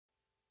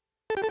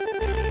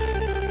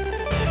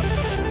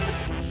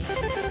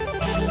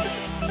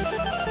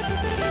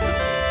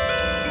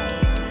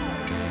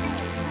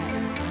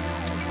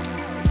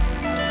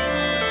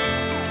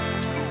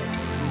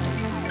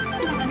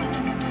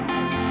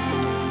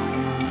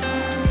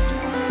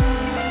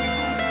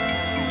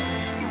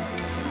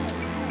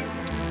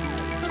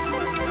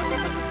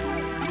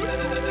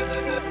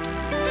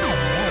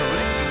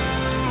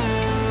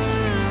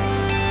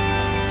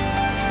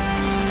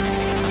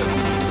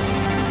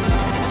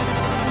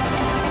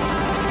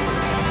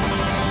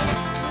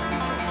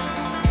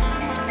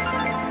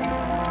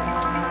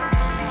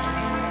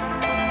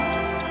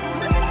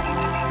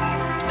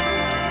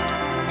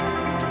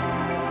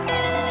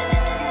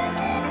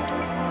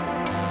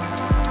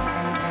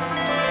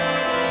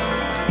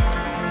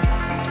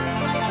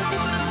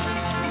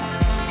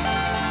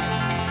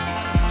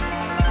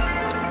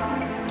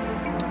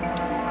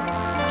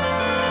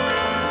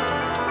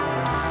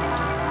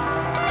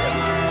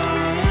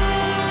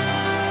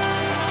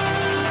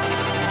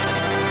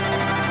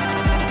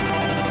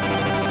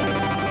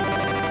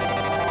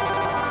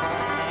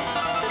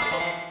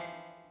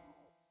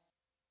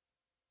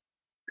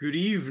Good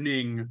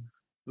evening,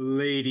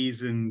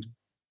 ladies and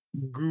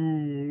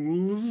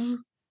ghouls.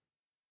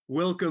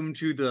 Welcome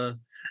to the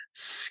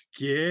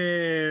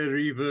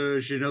scary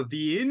version of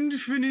the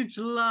Infinite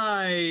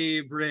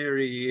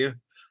Library,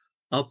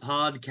 a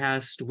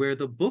podcast where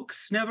the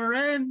books never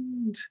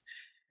end,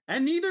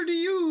 and neither do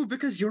you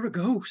because you're a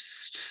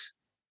ghost.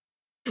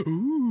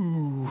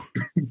 Ooh.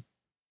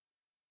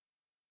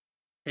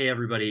 Hey,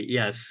 everybody.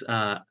 Yes,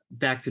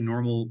 back to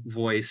normal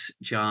voice,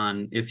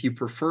 John. If you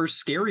prefer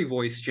scary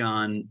voice,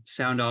 John,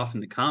 sound off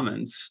in the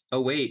comments.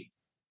 Oh, wait,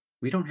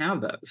 we don't have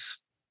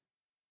those.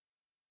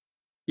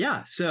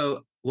 Yeah,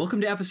 so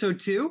welcome to episode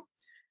 2.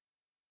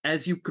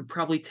 As you could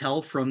probably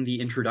tell from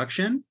the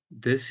introduction,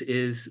 this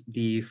is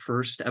the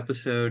first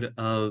episode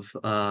of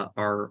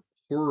our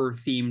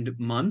horror-themed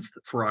month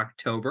for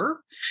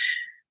October.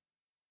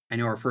 I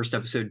know our first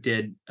episode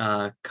did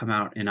come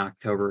out in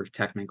October,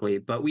 technically,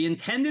 but we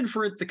intended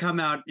for it to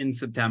come out in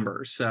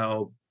September,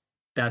 so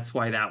that's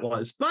why that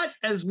was. But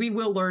as we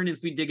will learn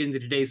as we dig into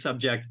today's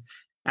subject,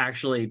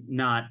 actually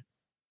not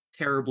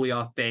terribly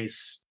off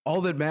base.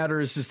 All that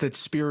matters is that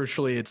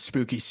spiritually it's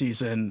spooky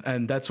season,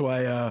 and that's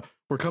why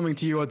we're coming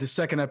to you at the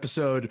second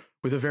episode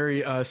with a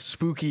very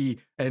spooky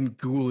and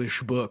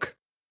ghoulish book.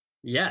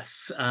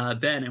 Yes,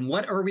 Ben, and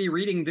what are we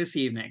reading this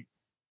evening?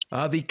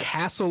 The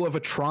Castle of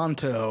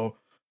Otranto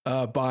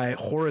by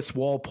Horace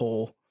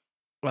Walpole,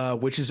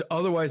 which is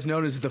otherwise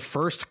known as the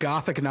first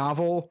Gothic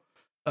novel.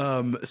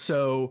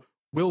 So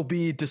we'll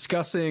be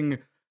discussing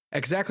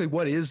exactly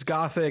what is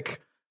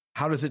Gothic,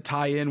 how does it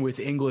tie in with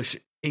English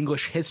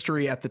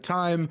history at the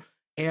time,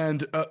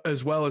 and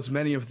as well as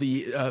many of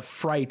the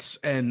frights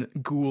and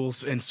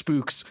ghouls and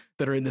spooks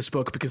that are in this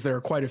book, because there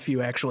are quite a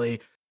few, actually.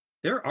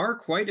 There are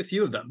quite a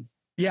few of them.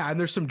 Yeah, and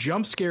there's some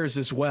jump scares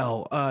as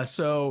well.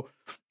 So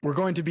we're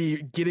going to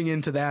be getting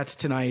into that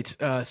tonight.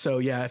 So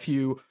yeah, if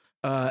you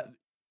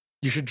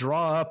should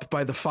draw up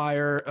by the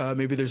fire.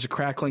 Maybe there's a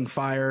crackling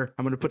fire.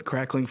 I'm going to put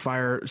crackling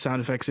fire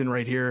sound effects in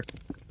right here.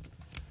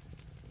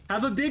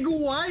 Have a big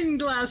wine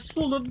glass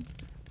full of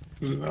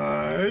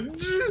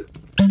blood.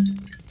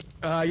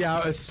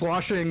 Yeah,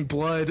 sloshing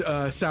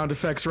blood sound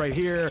effects right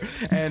here.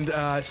 And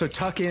so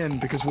tuck in,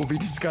 because we'll be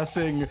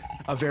discussing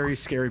a very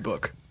scary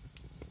book.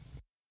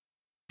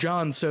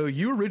 John, so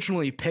you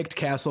originally picked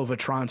Castle of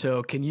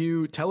Otranto. Can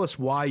you tell us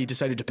why you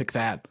decided to pick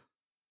that?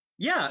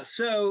 Yeah,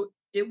 so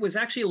it was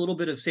actually a little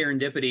bit of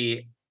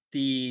serendipity.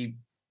 The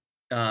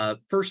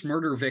first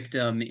murder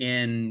victim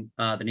in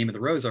The Name of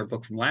the Rose, our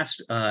book from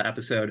last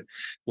episode,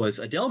 was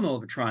Adelmo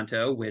of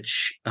Otranto,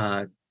 which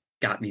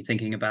got me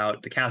thinking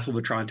about the Castle of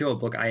Otranto, a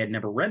book I had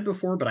never read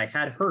before, but I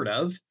had heard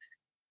of.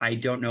 I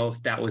don't know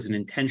if that was an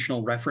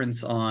intentional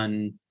reference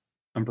on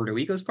Umberto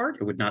Eco's part.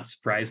 It would not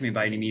surprise me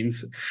by any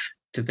means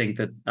to think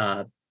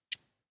that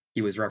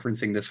he was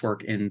referencing this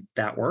work in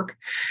that work.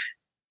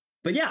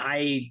 But yeah,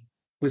 I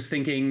was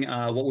thinking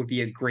what would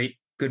be a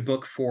good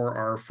book for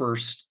our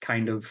first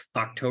kind of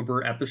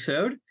October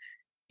episode.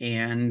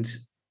 And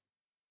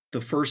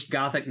the first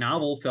Gothic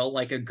novel felt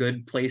like a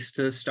good place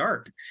to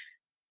start.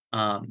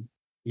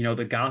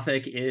 The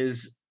Gothic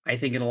is, I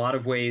think, in a lot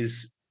of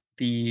ways,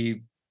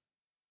 the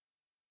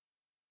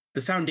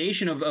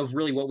foundation of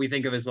really what we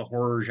think of as the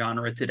horror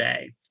genre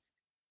today.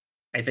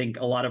 I think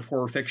a lot of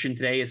horror fiction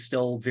today is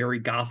still very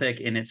Gothic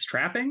in its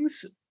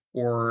trappings,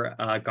 or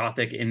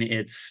Gothic in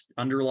its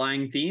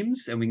underlying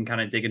themes, and we can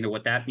kind of dig into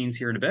what that means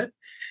here in a bit.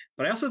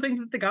 But I also think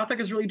that the Gothic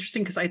is really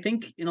interesting because I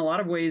think in a lot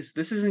of ways,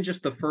 this isn't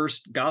just the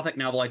first Gothic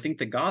novel. I think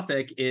the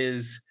Gothic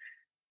is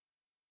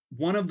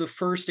one of the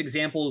first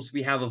examples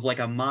we have of like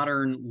a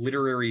modern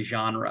literary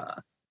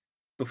genre.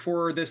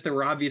 Before this, there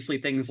were obviously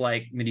things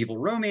like medieval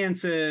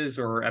romances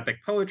or epic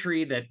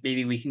poetry that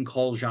maybe we can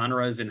call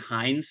genres in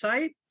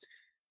hindsight.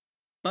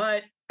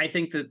 But I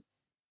think that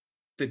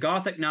the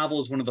Gothic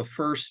novel is one of the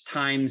first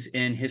times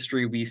in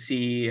history we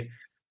see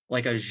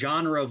like a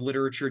genre of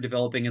literature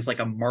developing as like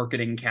a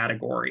marketing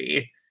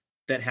category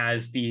that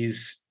has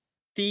these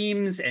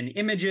themes and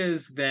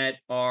images that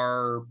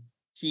are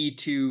key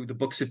to the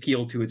book's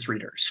appeal to its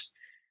readers.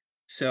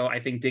 So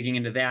I think digging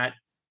into that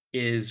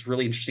is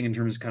really interesting in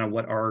terms of kind of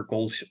what our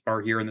goals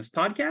are here in this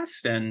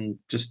podcast and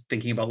just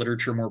thinking about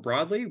literature more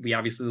broadly. We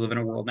obviously live in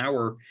a world now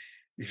where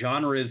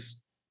genre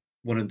is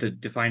one of the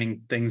defining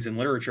things in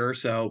literature.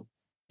 So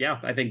yeah,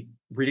 I think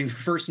reading the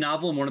first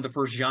novel in one of the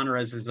first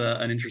genres is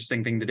an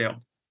interesting thing to do.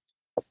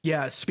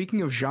 Yeah,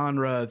 speaking of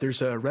genre,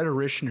 there's a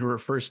rhetorician who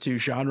refers to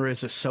genre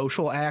as a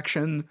social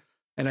action,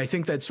 and I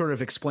think that sort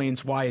of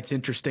explains why it's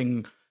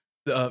interesting,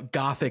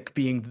 Gothic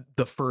being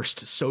the first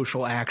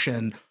social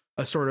action,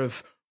 a sort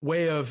of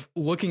way of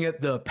looking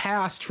at the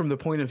past from the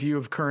point of view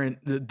of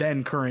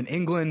then current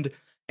England,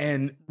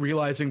 and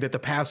realizing that the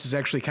past is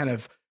actually kind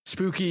of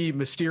spooky,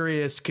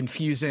 mysterious,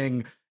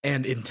 confusing,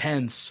 and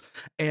intense.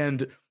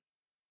 And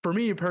for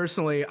me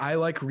personally, I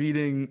like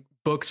reading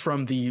books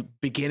from the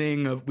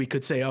beginning of, we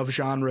could say, of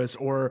genres,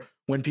 or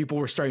when people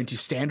were starting to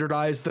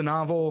standardize the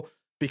novel,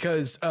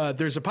 because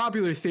there's a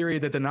popular theory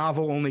that the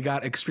novel only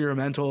got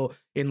experimental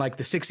in like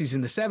the 60s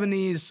and the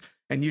 70s.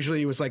 And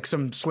usually it was like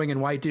some swinging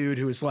white dude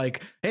who was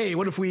like, hey,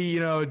 what if we,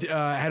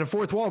 had a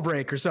fourth wall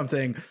break or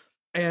something?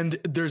 And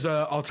there's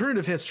a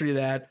alternative history to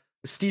that.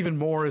 Stephen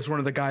Moore is one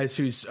of the guys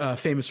who's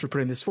famous for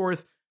putting this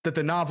forth, that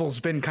the novel's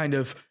been kind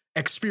of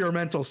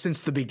experimental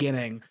since the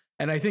beginning.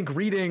 And I think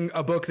reading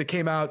a book that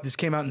came out in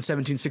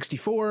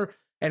 1764,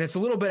 and it's a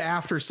little bit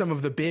after some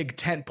of the big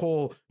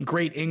tentpole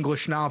great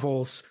English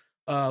novels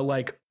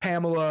like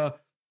Pamela,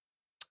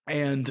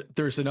 and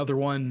there's another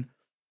one.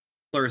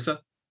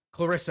 Clarissa.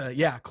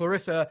 Yeah,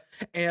 Clarissa.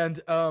 And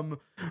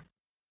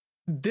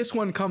this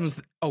one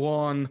comes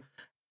along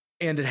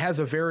and it has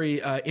a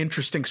very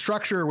interesting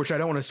structure, which I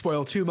don't want to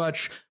spoil too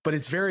much, but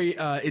it's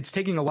it's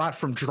taking a lot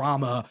from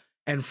drama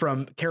and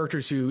from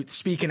characters who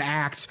speak and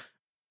act.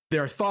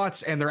 Their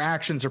thoughts and their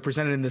actions are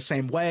presented in the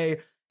same way.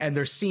 And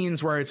there's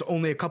scenes where it's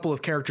only a couple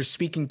of characters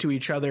speaking to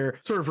each other.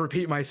 Sort of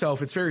repeat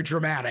myself, it's very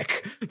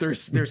dramatic.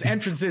 There's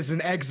entrances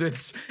and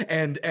exits,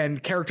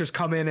 and characters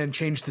come in and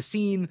change the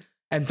scene,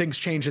 and things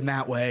change in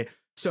that way.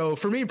 So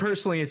for me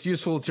personally, it's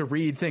useful to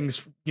read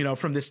things,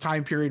 from this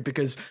time period,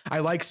 because I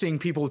like seeing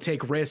people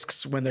take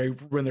risks when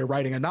they're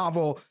writing a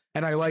novel,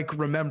 and I like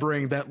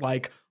remembering that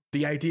like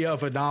the idea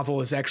of a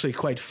novel is actually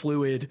quite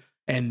fluid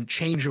and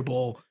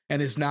changeable,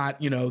 and is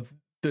not,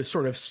 the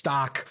sort of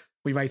stock,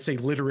 we might say,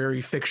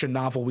 literary fiction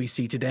novel we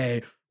see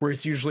today, where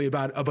it's usually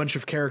about a bunch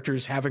of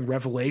characters having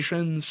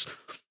revelations.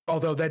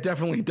 Although that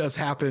definitely does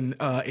happen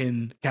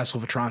in Castle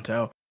of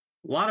Otranto.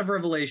 A lot of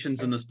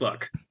revelations in this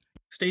book.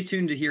 Stay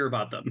tuned to hear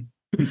about them.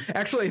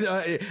 Actually,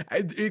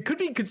 it could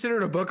be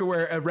considered a book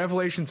where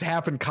revelations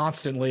happen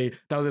constantly,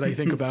 now that I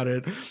think about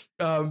it.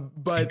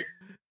 But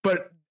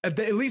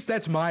at least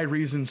that's my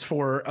reasons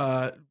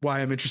for why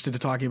I'm interested in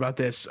talking about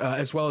this,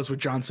 as well as what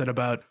John said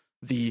about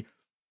the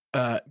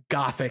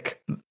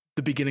Gothic,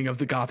 the beginning of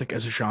the Gothic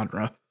as a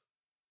genre.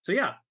 So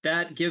yeah,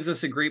 that gives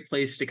us a great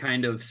place to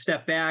kind of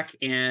step back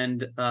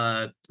and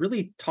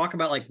really talk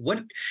about like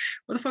what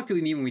the fuck do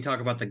we mean when we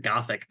talk about the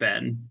Gothic,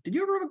 Ben? Did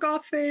you ever have a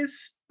goth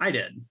phase? I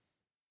did.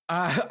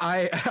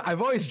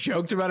 I've always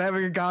joked about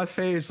having a goth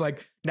phase.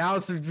 Like, now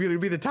it's going to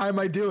be the time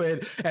I do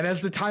it. And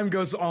as the time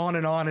goes on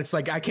and on, it's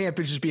like, I can't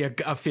just be a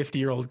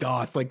 50-year-old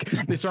goth. Like,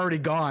 it's already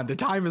gone. The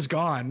time is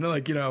gone.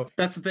 Like,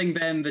 That's the thing,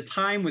 Ben. The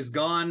time was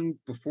gone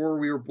before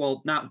we were,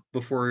 well, not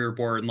before we were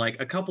born, like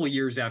a couple of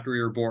years after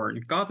we were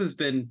born. Goth has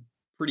been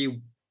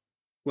pretty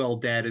well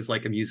dead as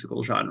like a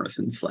musical genre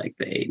since like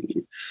the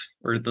 80s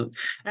or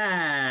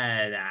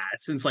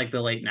since like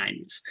the late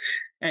 90s.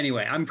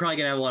 Anyway, I'm probably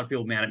gonna have a lot of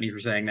people mad at me for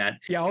saying that.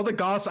 Yeah, all the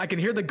goths, I can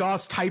hear the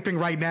goths typing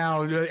right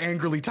now,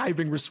 angrily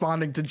typing,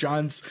 responding to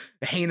John's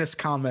heinous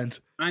comment.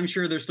 I'm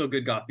sure there's still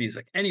good goth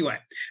music. Anyway,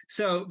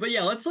 but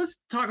yeah, let's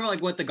talk about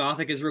like what the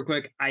Gothic is real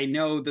quick. I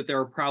know that there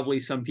are probably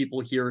some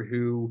people here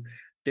who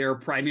their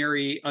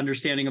primary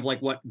understanding of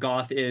like what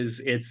goth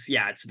is,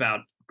 it's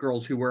about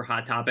girls who wear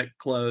Hot Topic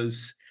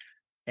clothes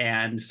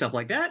and stuff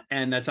like that.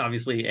 And that's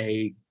obviously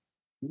a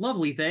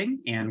lovely thing,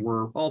 and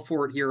we're all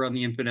for it here on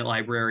the Infinite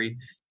Library.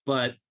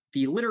 But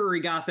the literary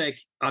Gothic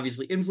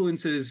obviously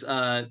influences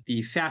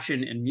the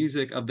fashion and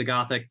music of the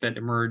Gothic that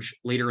emerged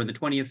later in the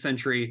 20th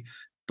century.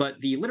 But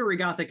the literary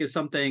Gothic is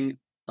something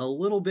a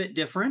little bit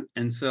different.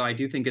 And so I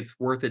do think it's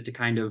worth it to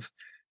kind of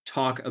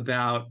talk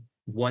about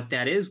what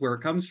that is, where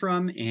it comes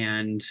from.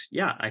 And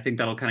yeah, I think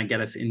that'll kind of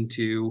get us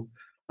into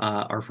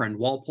our friend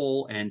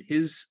Walpole and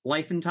his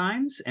life and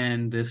times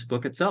and this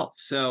book itself.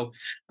 So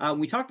when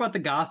we talk about the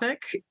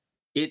Gothic,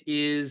 it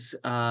is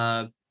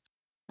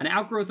an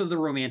outgrowth of the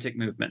Romantic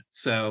movement.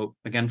 So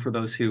again, for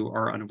those who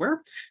are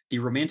unaware, the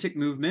Romantic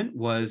movement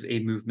was a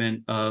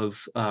movement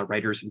of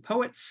writers and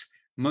poets,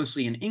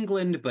 mostly in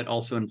England, but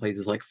also in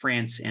places like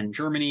France and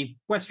Germany,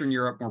 Western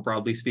Europe, more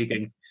broadly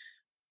speaking,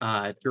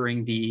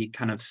 during the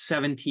kind of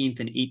 17th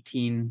and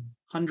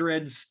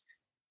 1800s.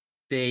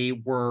 They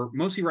were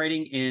mostly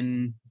writing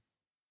in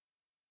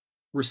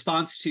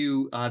response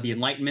to the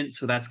Enlightenment.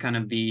 So that's kind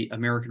of the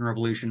American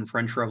Revolution,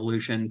 French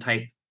Revolution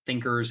type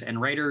thinkers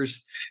and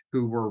writers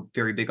who were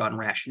very big on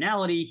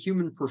rationality,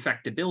 human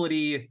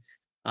perfectibility,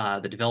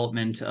 the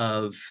development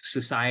of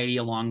society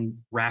along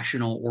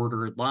rational,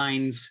 ordered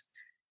lines.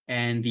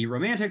 And the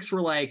Romantics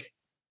were like,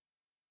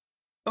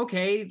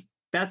 okay,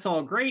 that's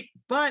all great,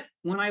 but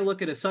when I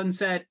look at a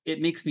sunset,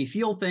 it makes me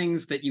feel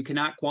things that you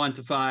cannot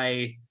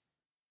quantify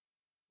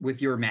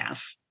with your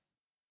math.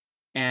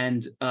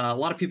 And a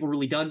lot of people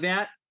really dug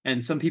that.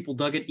 And some people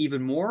dug it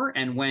even more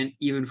and went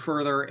even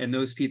further. And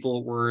those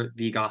people were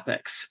the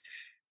Gothics.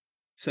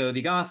 So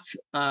the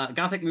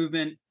Gothic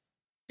movement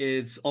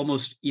is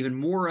almost even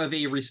more of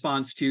a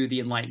response to the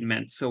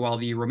Enlightenment. So while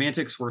the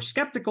Romantics were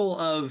skeptical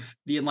of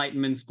the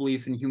Enlightenment's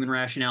belief in human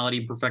rationality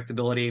and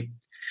perfectibility,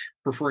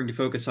 preferring to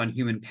focus on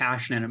human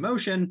passion and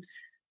emotion,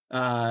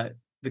 the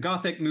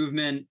Gothic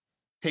movement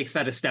takes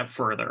that a step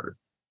further.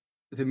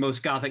 In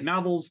most Gothic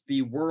novels,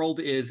 the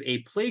world is a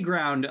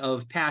playground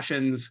of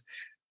passions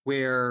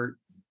where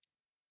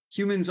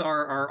humans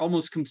are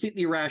almost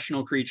completely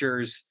irrational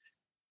creatures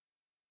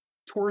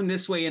torn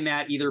this way and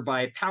that, either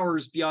by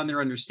powers beyond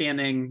their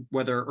understanding,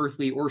 whether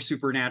earthly or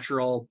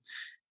supernatural.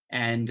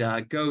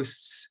 And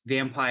ghosts,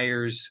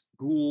 vampires,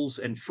 ghouls,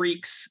 and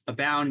freaks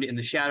abound in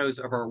the shadows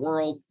of our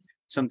world.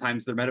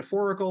 Sometimes they're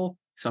metaphorical,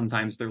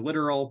 sometimes they're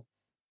literal.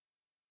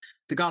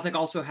 The Gothic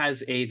also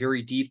has a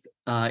very deep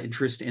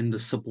interest in the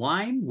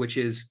sublime, which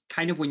is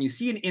kind of when you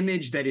see an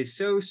image that is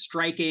so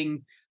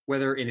striking,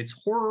 whether in its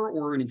horror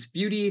or in its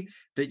beauty,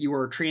 that you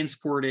are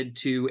transported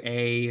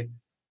to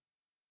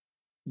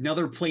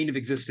another plane of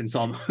existence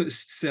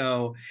almost.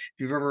 So if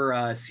you've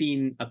ever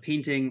seen a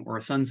painting or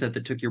a sunset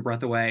that took your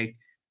breath away,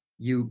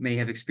 you may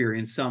have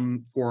experienced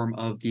some form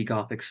of the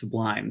Gothic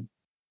sublime.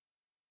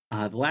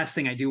 The last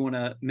thing I do want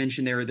to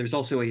mention there's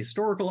also a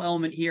historical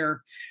element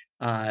here.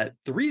 The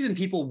reason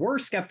people were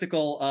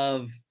skeptical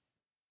of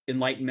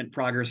Enlightenment,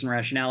 progress, and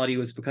rationality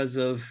was because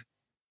of,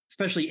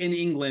 especially in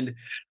England,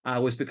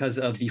 was because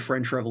of the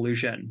French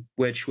Revolution,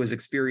 which was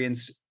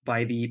experienced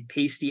by the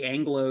pasty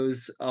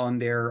Anglos on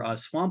their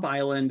swamp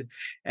island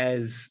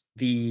as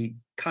the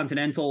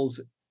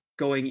Continentals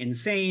going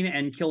insane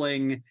and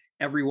killing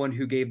everyone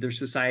who gave their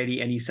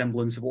society any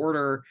semblance of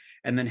order,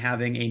 and then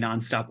having a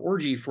nonstop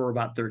orgy for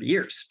about 30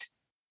 years.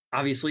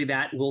 Obviously,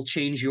 that will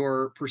change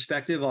your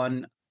perspective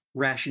on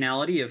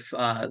rationality if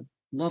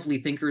lovely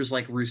thinkers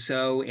like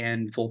Rousseau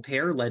and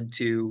Voltaire led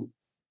to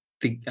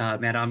the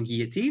Madame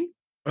Guillotine.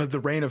 The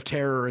Reign of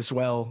Terror as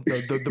well.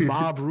 The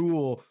mob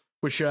rule,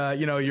 which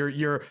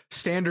your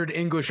standard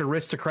English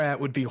aristocrat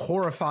would be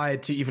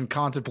horrified to even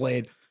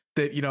contemplate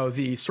that,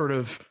 the sort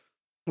of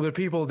the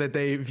people that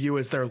they view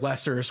as their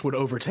lessers would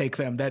overtake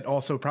them. That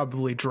also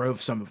probably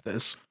drove some of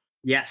this.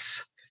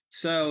 Yes.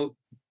 So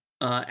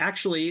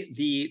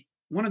actually,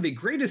 one of the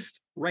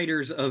greatest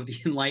writers of the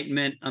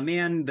Enlightenment, a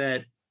man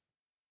that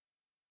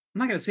I'm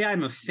not going to say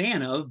I'm a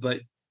fan of, but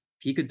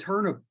he could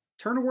turn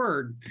a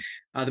word.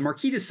 The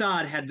Marquis de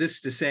Sade had this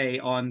to say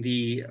on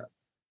the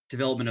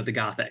development of the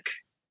Gothic.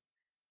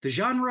 The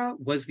genre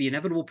was the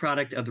inevitable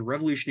product of the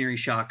revolutionary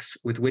shocks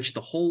with which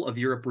the whole of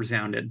Europe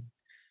resounded.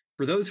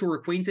 For those who are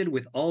acquainted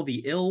with all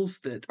the ills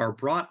that are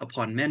brought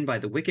upon men by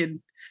the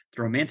wicked,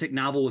 the romantic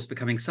novel was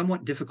becoming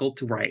somewhat difficult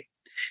to write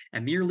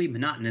and merely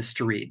monotonous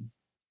to read.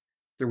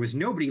 There was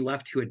nobody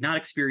left who had not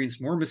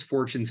experienced more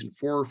misfortunes in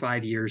 4 or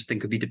 5 years than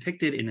could be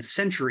depicted in a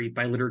century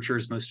by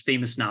literature's most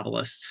famous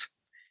novelists.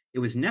 It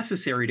was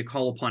necessary to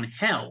call upon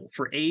hell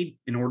for aid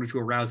in order to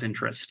arouse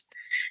interest,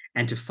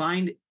 and to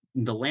find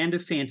in the land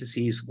of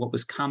fantasies what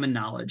was common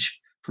knowledge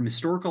from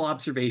historical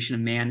observation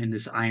of man in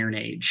this iron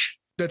age.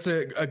 That's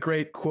a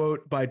great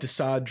quote by de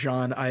Sade,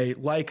 John. I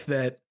like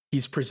that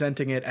he's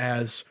presenting it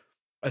as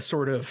a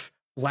sort of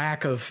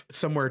lack of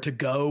somewhere to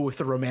go with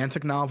the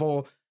romantic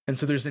novel. And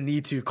so there's a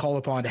need to call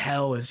upon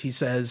hell, as he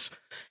says,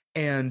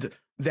 and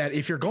that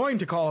if you're going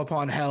to call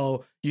upon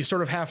hell, you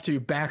sort of have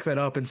to back that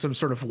up in some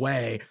sort of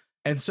way.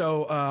 And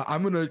so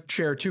I'm going to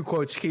share 2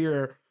 quotes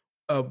here,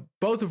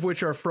 both of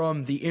which are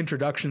from the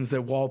introductions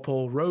that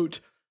Walpole wrote.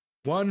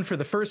 One for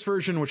the first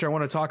version, which I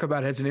want to talk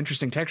about, has an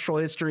interesting textual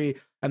history,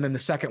 and then the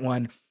second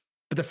one.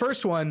 But the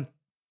first one,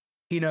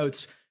 he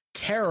notes,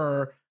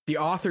 terror, the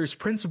author's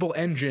principal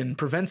engine,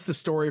 prevents the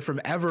story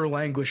from ever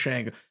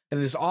languishing, and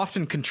it is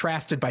often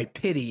contrasted by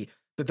pity,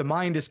 that the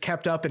mind is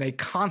kept up in a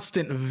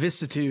constant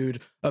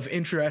vicissitude of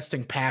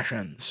interesting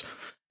passions.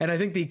 And I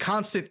think the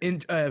constant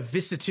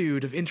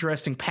vicissitude of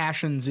interesting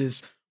passions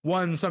is,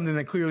 one, something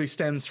that clearly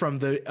stems from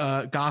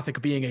the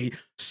Gothic being a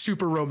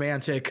super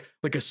romantic,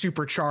 like a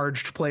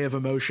supercharged play of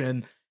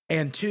emotion.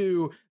 And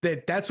 2,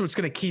 that's what's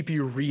going to keep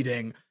you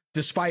reading,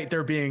 despite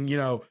there being,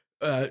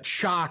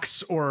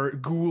 shocks or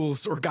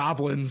ghouls or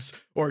goblins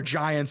or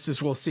giants,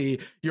 as we'll see.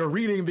 You're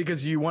reading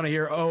because you want to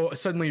hear, oh,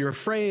 suddenly you're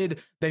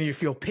afraid, then you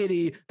feel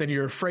pity, then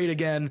you're afraid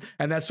again,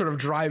 and that sort of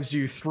drives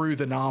you through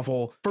the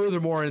novel.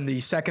 Furthermore, in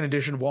the second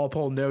edition,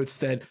 Walpole notes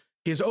that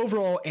his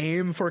overall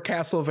aim for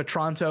Castle of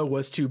Otranto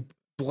was to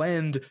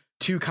blend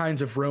 2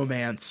 kinds of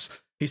romance.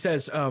 He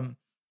says,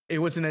 it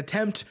was an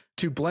attempt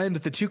to blend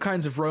the 2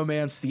 kinds of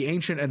romance, the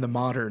ancient and the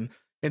modern.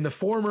 In the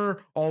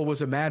former, all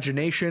was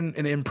imagination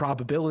and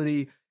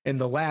improbability. In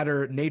the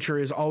latter, nature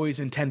is always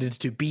intended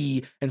to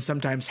be, and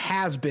sometimes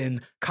has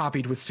been,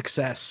 copied with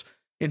success.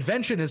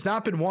 Invention has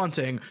not been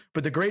wanting,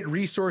 but the great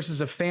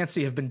resources of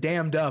fancy have been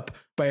dammed up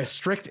by a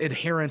strict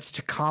adherence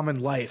to common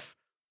life.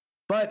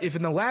 But if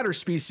in the latter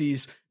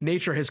species,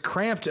 nature has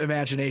cramped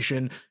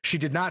imagination, she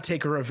did not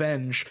take her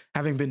revenge,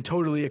 having been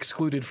totally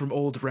excluded from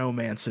old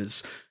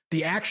romances.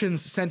 The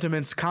actions,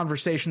 sentiments,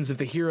 conversations of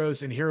the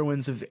heroes and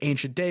heroines of the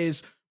ancient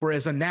days were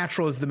as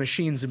unnatural as the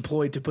machines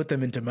employed to put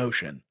them into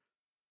motion.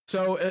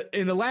 So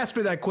in the last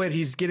bit of that quit,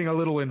 he's getting a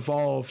little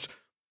involved,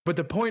 but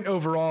the point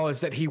overall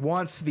is that he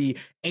wants the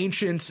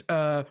ancient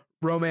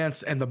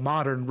romance and the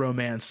modern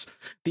romance.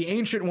 The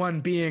ancient one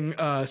being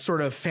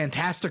sort of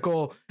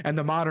fantastical, and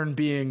the modern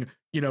being,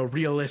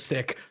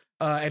 realistic.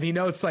 And he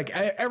notes like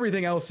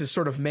everything else is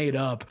sort of made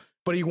up,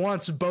 but he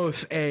wants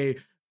both a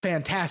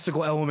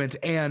fantastical element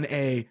and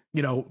a,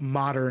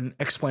 modern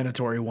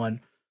explanatory one.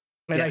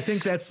 And I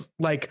think Yes.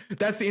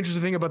 that's the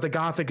interesting thing about the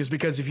Gothic, is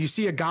because if you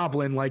see a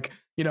goblin, like,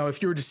 you know,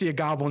 if you were to see a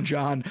goblin,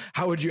 John,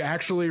 how would you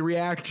actually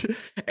react?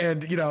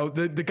 And, you know,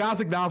 the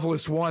Gothic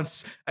novelist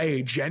wants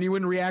a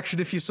genuine reaction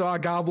if you saw a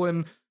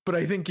goblin. But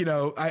I think, you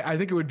know, I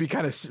think it would be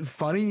kind of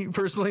funny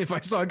personally if I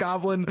saw a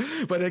goblin.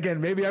 But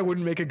again, maybe I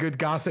wouldn't make a good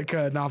Gothic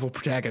novel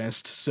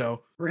protagonist.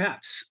 So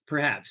Perhaps.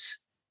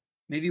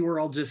 Maybe we're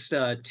all just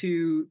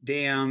too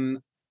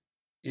damn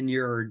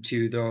inured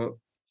to the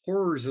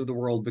horrors of the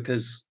world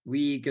because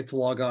we get to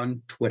log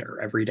on Twitter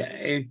every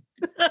day.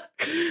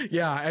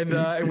 yeah,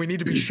 and we need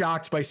to be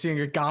shocked by seeing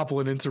a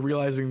goblin into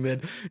realizing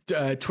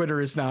that Twitter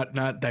is not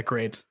that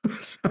great.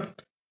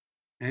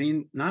 I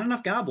mean, not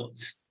enough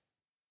goblins.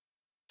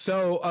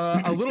 So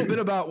a little bit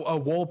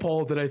about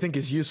Walpole that I think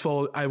is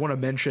useful, I want to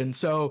mention.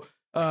 So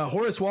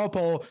Horace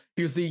Walpole,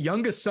 he was the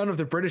youngest son of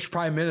the British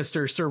Prime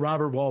Minister, Sir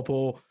Robert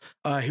Walpole.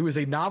 He was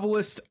a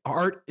novelist,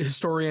 art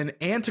historian,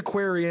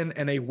 antiquarian,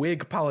 and a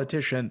Whig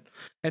politician.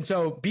 And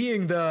so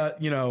being the,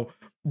 you know,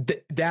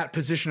 that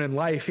position in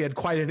life, he had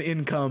quite an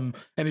income.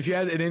 And if you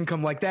had an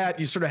income like that,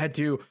 you sort of had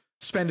to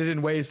spend it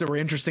in ways that were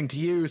interesting to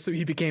you. So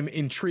he became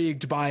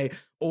intrigued by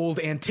old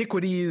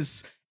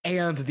antiquities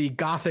and the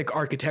Gothic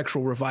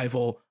architectural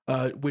revival,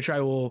 which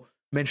I will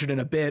mention in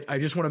a bit. I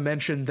just want to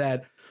mention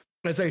that,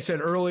 as I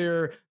said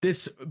earlier,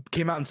 this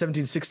came out in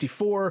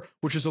 1764,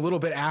 which is a little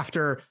bit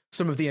after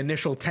some of the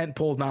initial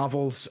tentpole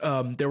novels.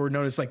 They were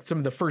known as like some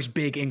of the first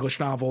big English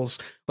novels,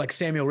 like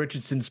Samuel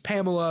Richardson's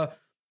Pamela.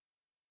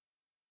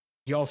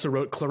 He also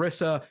wrote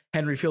Clarissa,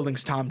 Henry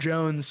Fielding's Tom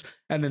Jones,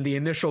 and then the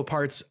initial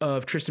parts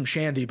of Tristram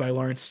Shandy by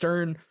Lawrence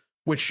Sterne,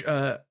 which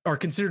are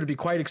considered to be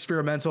quite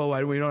experimental.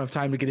 We don't have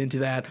time to get into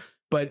that.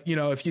 But, you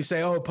know, if you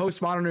say, oh,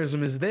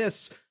 postmodernism is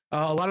this,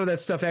 a lot of that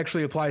stuff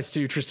actually applies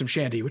to Tristram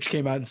Shandy, which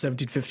came out in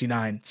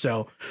 1759.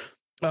 So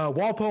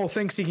Walpole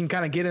thinks he can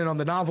kind of get in on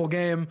the novel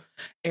game.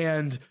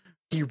 And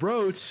he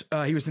wrote,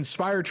 he was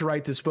inspired to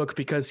write this book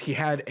because he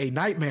had a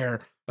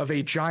nightmare of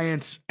a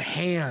giant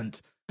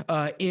hand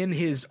in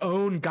his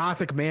own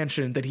Gothic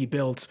mansion that he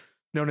built,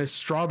 known as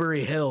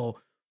Strawberry Hill.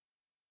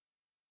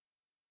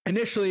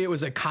 Initially, it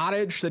was a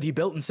cottage that he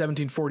built in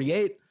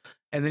 1748.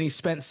 And then he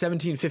spent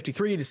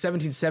 1753 to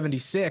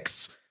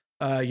 1776,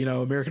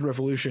 American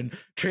Revolution,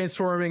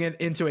 transforming it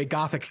into a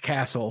Gothic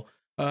castle.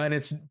 And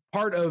it's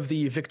part of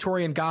the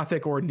Victorian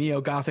Gothic or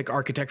Neo-Gothic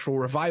architectural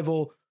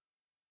revival,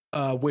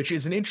 which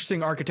is an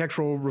interesting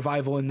architectural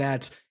revival in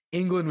that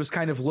England was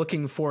kind of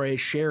looking for a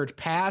shared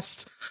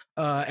past,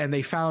 and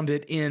they found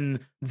it in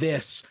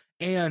this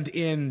and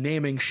in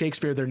naming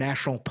Shakespeare their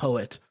national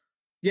poet.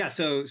 Yeah,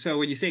 so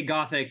when you say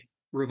Gothic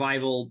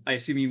revival, I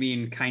assume you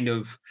mean kind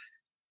of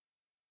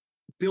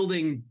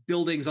building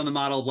buildings on the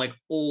model of like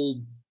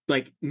old,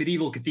 like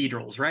medieval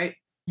cathedrals, right?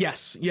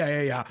 Yes.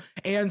 Yeah.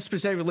 And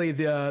specifically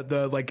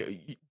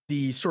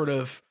the sort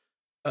of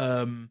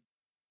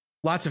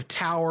lots of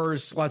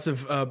towers, lots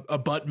of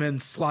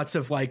abutments, lots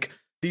of like,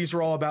 these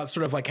were all about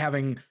sort of like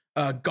having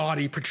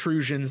gaudy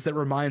protrusions that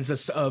reminds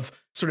us of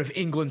sort of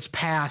England's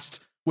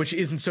past, which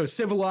isn't so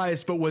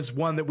civilized, but was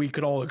one that we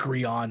could all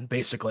agree on,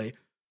 basically.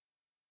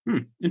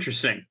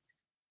 Interesting.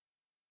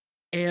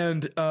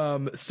 And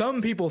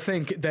some people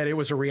think that it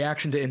was a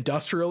reaction to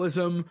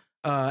industrialism,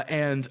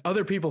 and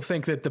other people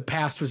think that the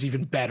past was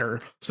even better.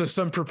 So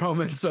some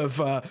proponents of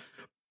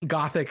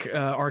Gothic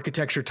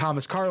architecture,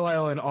 Thomas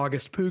Carlyle and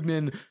August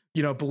Pugnan,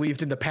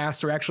 believed in the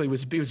past, or actually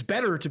it was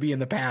better to be in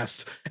the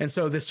past. And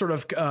so this sort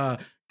of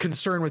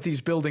concern with these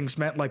buildings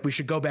meant like we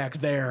should go back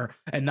there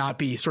and not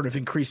be sort of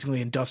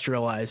increasingly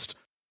industrialized.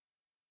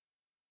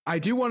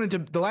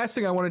 The last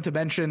thing I wanted to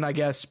mention, I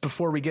guess,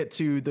 before we get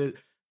to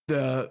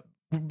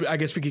I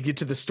guess we could get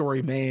to the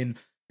story main,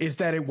 is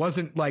that it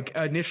wasn't like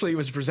initially it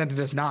was presented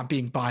as not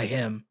being by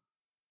him.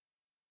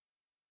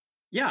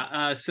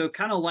 Yeah. So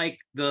kind of like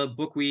the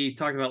book we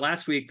talked about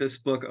last week, this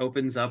book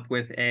opens up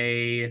with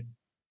a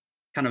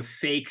kind of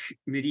fake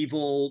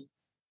medieval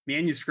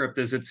manuscript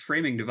as its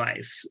framing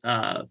device.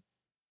 The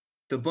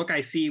book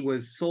I see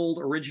was sold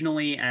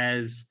originally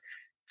as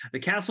The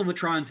Castle of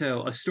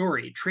Otranto, a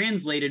story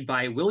translated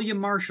by William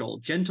Marshall,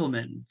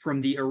 gentleman, from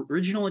the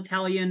original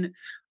Italian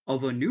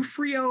of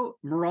Onufrio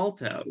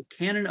Meralto,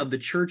 canon of the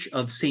Church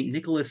of St.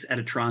 Nicholas at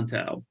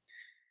Otranto.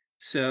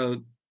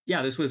 So,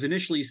 yeah, this was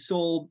initially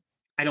sold,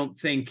 I don't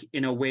think,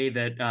 in a way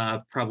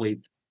that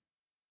probably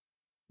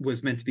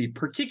was meant to be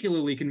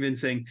particularly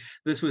convincing.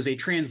 This was a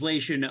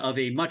translation of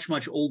a much,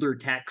 much older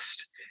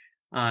text.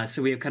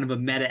 So we have kind of a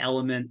meta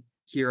element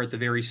here at the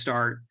very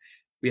start.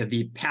 We have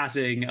the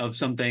passing of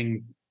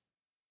something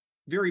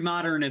very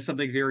modern as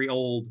something very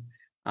old,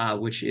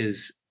 which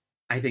is,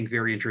 I think,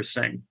 very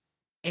interesting.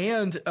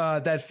 And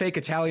that fake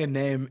Italian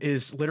name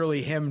is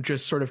literally him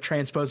just sort of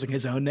transposing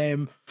his own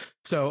name.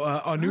 So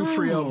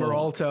Onufrio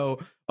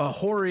Meralto,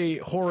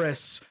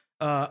 Horace,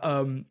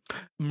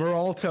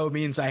 Meralto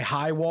means a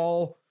high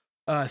wall.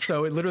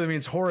 So it literally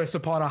means Horace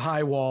upon a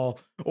high wall,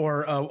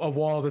 or a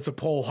wall that's a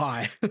pole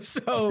high.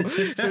 So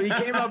he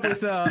came up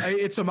with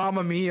it's a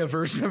Mamma Mia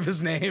version of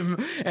his name,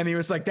 and he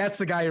was like, "That's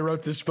the guy who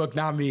wrote this book,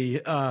 not me.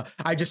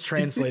 I just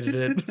translated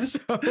it."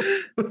 So.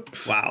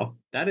 Wow,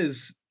 that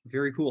is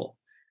very cool.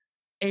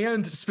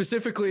 And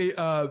specifically,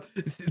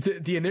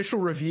 the initial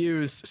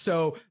reviews.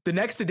 So the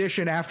next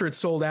edition, after it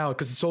sold out,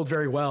 because it sold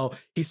very well,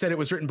 he said it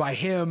was written by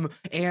him,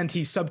 and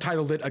he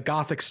subtitled it A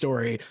Gothic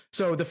Story.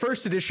 So the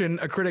first edition,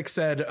 a critic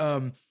said,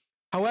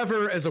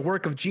 however, as a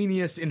work of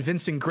genius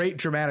evincing great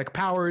dramatic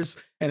powers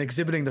and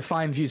exhibiting the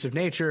fine views of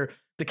nature,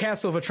 the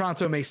Castle of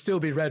Otranto may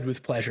still be read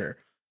with pleasure.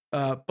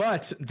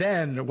 But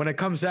then, when it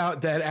comes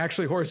out that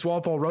actually Horace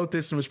Walpole wrote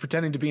this and was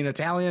pretending to be an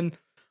Italian,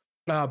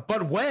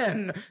 but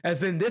when,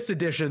 as in this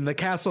edition, the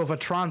Castle of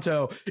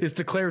Otranto is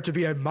declared to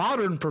be a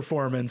modern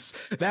performance,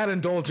 that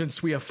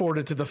indulgence we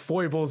afforded to the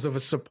foibles of a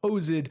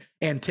supposed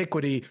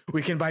antiquity,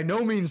 we can by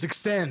no means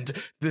extend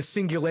to the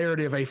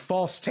singularity of a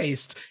false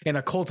taste in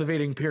a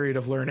cultivating period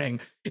of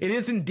learning. It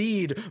is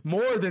indeed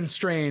more than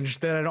strange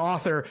that an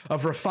author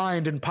of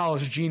refined and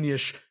polished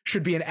genius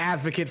should be an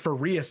advocate for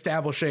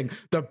reestablishing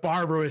the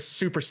barbarous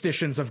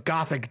superstitions of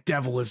Gothic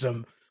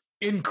devilism.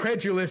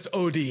 Incredulous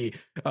odi,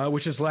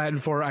 which is Latin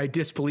for I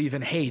disbelieve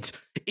and hate,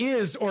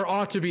 is or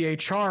ought to be a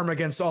charm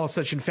against all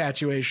such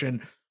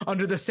infatuation.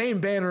 Under the same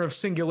banner of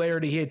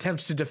singularity, he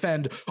attempts to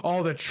defend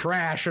all the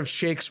trash of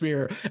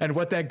Shakespeare and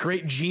what that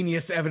great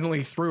genius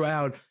evidently threw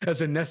out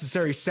as a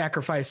necessary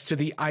sacrifice to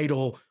the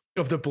idol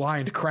of the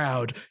blind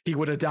crowd he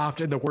would adopt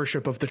in the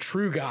worship of the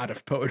true god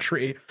of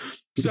poetry.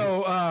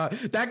 So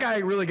that guy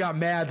really got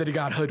mad that he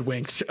got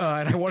hoodwinked,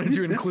 and I wanted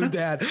to include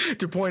that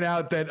to point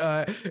out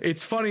that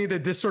it's funny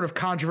that this sort of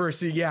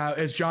controversy, yeah,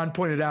 as John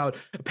pointed out,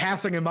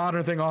 passing a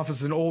modern thing off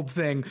as an old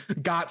thing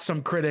got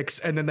some critics,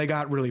 and then they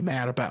got really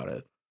mad about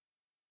it.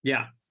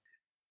 Yeah.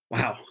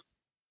 Wow.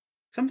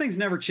 Some things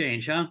never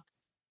change, huh?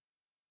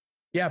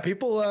 Yeah,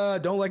 people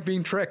don't like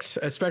being tricked,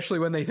 especially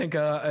when they think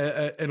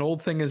an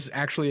old thing is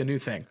actually a new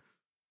thing.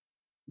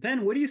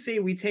 Then what do you say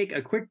we take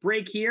a quick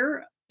break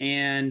here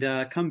and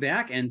come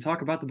back and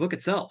talk about the book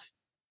itself?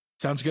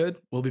 Sounds good.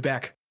 We'll be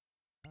back.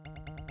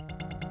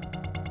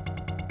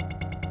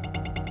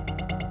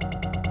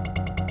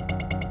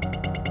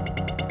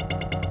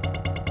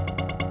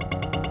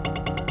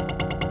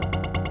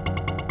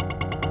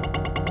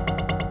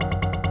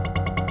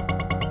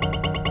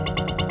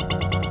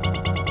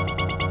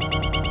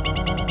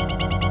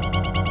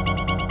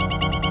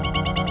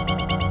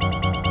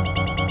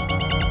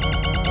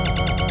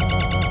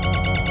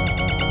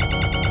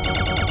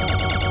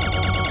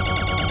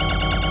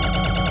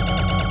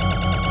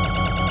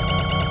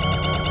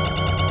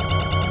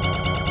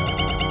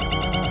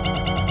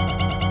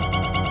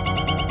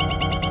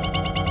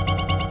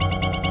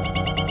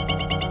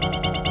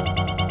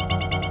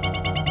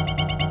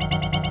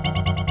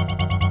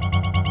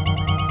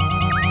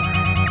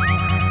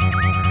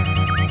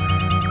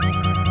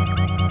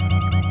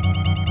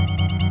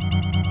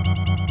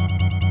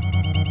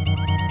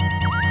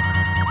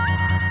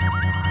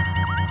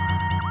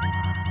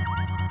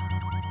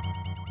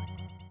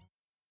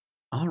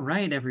 All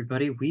right,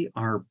 everybody, we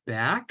are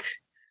back.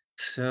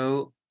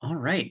 So, all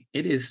right,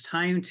 it is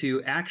time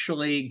to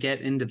actually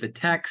get into the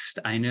text.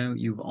 I know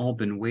you've all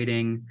been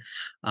waiting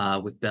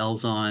with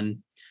bells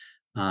on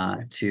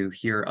to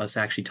hear us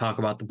actually talk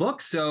about the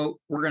book. So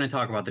we're going to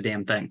talk about the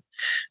damn thing.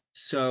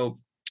 So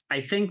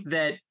I think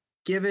that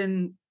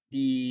given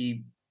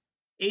the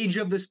age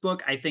of this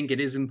book, I think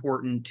it is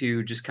important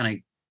to just kind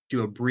of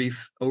do a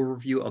brief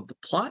overview of the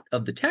plot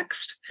of the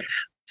text.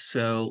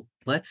 So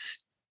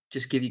let's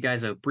just give you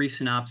guys a brief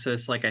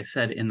synopsis. Like I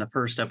said in the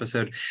first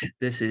episode,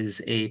 this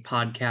is a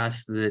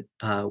podcast that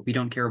we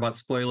don't care about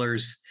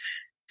spoilers.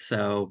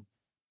 So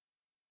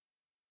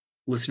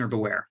listener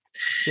beware.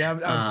 Yeah,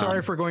 I'm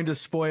sorry for going to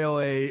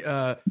spoil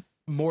a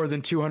more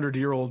than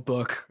 200-year-old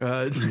book.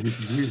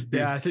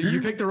 Yeah, so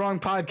you picked the wrong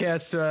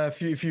podcast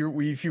if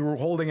you were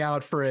holding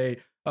out for a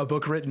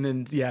book written in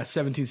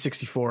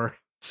 1764.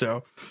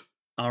 So,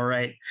 all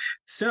right.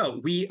 So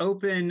we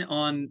open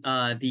on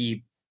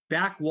the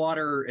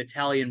backwater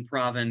Italian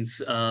province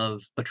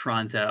of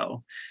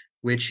Otranto,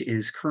 which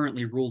is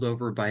currently ruled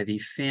over by the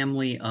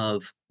family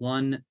of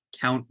one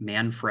Count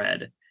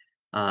Manfred.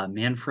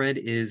 Manfred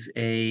is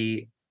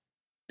a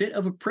bit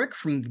of a prick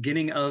from the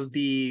beginning of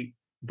the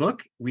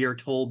book. We are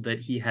told that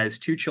he has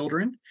two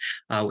children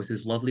with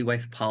his lovely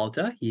wife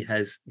Hippolyta. He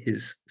has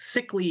his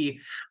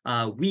sickly,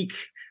 weak,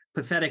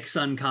 pathetic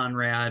son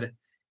Conrad,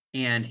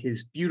 and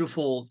his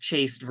beautiful,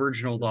 chaste,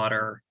 virginal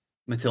daughter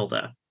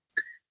Matilda.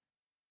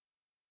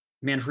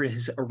 Manfred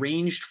has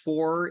arranged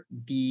for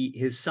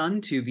his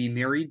son to be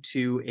married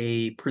to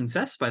a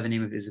princess by the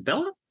name of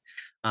Isabella,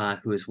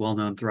 who is well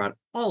known throughout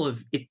all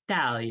of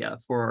Italia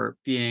for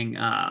being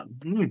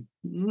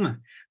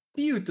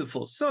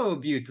beautiful, so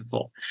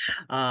beautiful.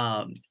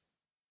 However,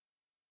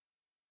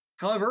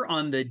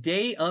 on the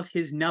day of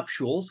his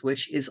nuptials,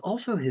 which is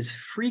also his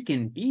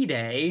freaking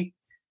B-Day,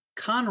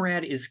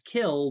 Conrad is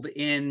killed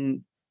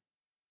in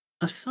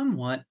a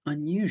somewhat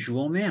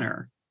unusual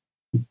manner.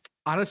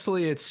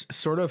 Honestly, it's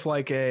sort of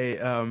like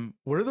a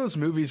what are those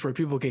movies where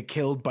people get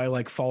killed by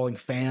like falling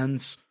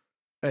fans?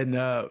 And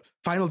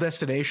Final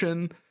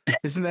Destination,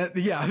 isn't that?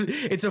 Yeah,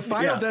 it's a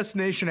Final Yeah.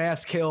 Destination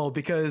ass kill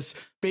because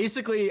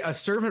basically a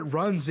servant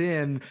runs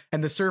in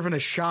and the servant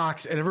is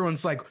shocked, and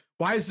everyone's like,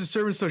 "Why is the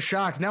servant so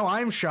shocked?" Now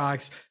I'm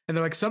shocked, and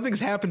they're like, "Something's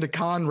happened to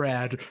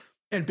Conrad."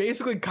 And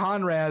basically,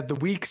 Conrad, the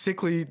weak,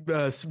 sickly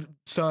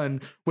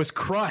son, was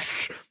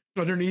crushed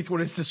underneath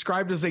what is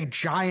described as a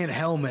giant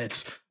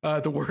helmet.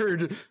 The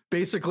word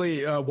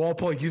basically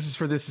Walpole uses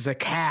for this is a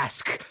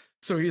cask.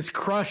 So he is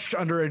crushed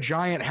under a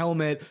giant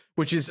helmet,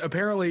 which is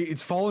apparently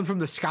it's fallen from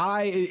the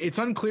sky. It's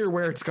unclear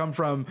where it's come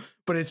from,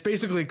 but it's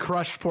basically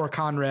crushed poor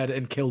Conrad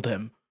and killed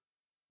him.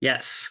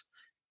 Yes.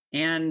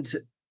 And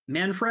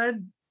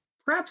Manfred,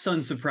 perhaps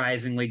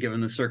unsurprisingly given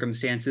the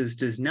circumstances,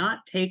 does not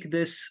take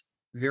this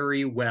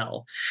very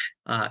well.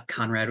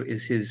 Conrad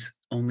is his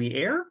only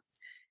heir.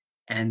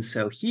 And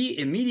so he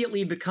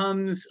immediately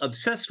becomes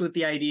obsessed with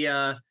the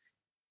idea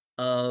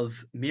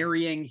of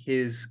marrying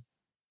his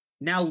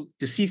now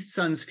deceased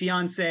son's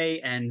fiance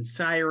and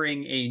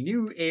siring a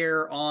new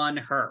heir on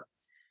her.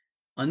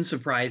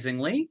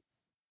 Unsurprisingly,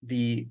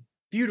 the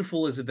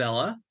beautiful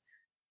Isabella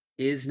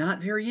is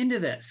not very into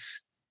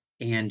this,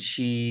 and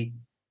she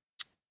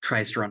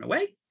tries to run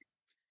away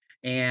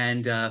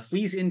and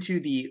flees into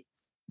the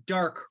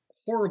dark,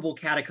 horrible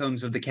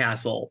catacombs of the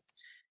castle.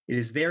 It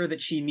is there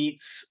that she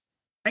meets,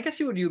 I guess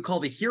you would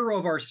call the hero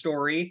of our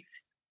story,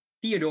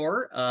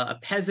 Theodore, a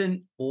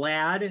peasant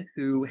lad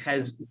who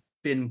has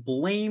been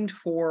blamed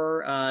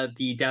for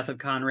the death of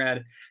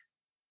Conrad,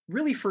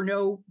 really for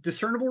no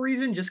discernible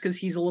reason, just because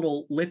he's a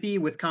little lippy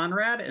with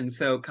Conrad, and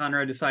so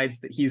Conrad decides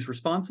that he's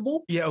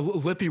responsible. Yeah,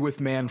 lippy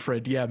with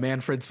Manfred. Yeah,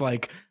 Manfred's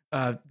like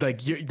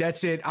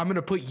that's it. I'm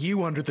gonna put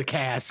you under the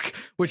cask,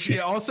 which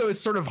also is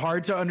sort of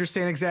hard to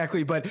understand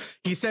exactly. But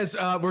he says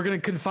we're gonna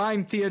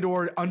confine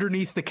Theodore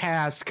underneath the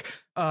cask,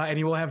 and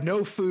he will have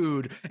no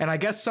food. And I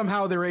guess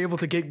somehow they're able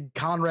to get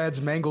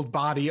Conrad's mangled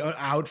body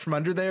out from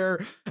under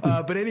there.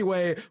 But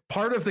anyway,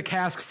 part of the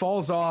cask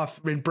falls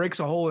off and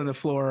breaks a hole in the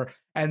floor,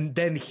 and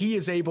then he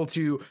is able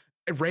to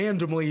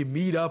randomly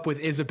meet up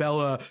with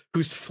Isabella,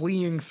 who's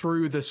fleeing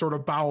through the sort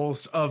of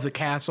bowels of the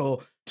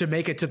castle to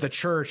make it to the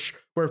church,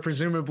 where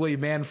presumably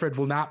Manfred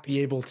will not be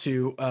able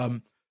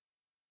to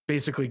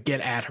basically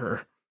get at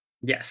her.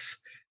 Yes.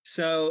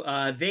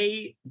 So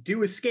they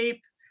do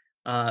escape.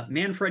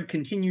 Manfred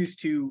continues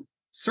to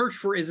search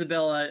for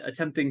Isabella,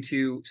 attempting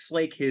to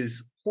slake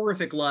his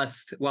horrific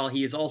lust, while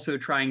he is also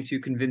trying to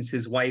convince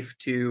his wife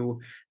to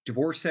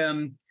divorce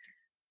him.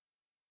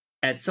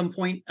 At some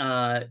point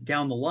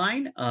down the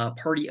line, a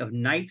party of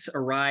knights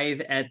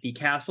arrive at the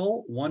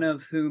castle, one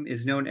of whom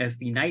is known as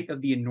the Knight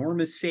of the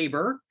Enormous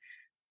Saber.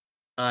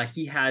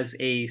 He has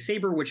a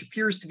saber which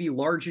appears to be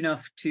large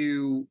enough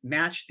to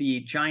match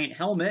the giant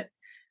helmet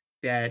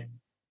that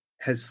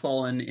has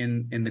fallen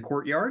in the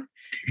courtyard.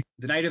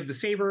 The Knight of the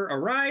Saber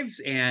arrives,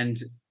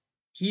 and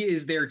he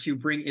is there to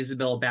bring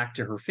Isabella back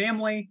to her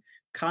family.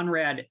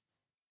 Conrad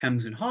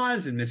hems and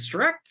haws and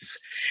misdirects.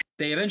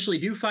 They eventually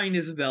do find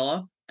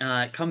Isabella.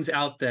 It comes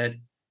out that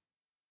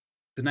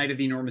the Knight of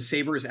the Enormous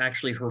Saber is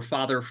actually her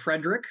father,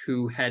 Frederick,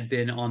 who had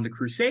been on the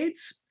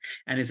Crusades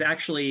and is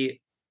actually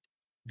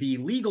the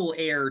legal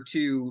heir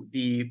to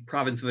the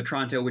province of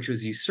Otranto, which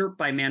was usurped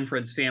by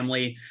Manfred's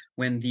family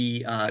when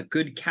the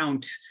good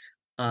Count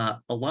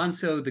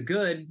Alonso the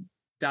Good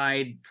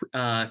died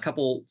a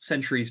couple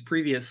centuries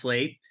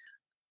previously.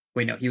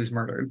 Wait, no, he was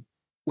murdered.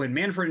 When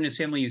Manfred and his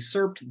family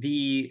usurped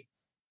the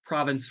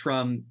province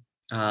from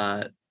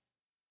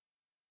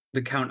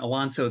the Count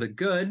Alonso the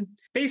Good,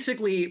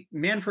 basically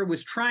Manfred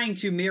was trying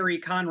to marry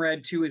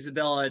Conrad to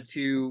Isabella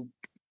to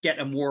get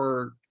a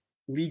more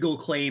legal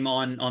claim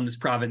on this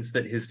province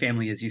that his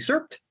family has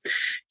usurped.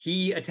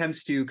 He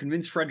attempts to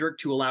convince Frederick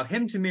to allow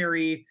him to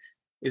marry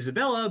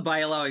Isabella by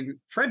allowing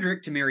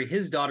Frederick to marry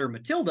his daughter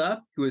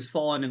Matilda, who has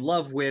fallen in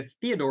love with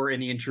Theodore in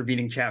the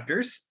intervening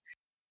chapters.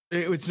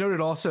 It was noted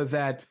also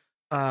that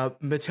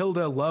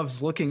Matilda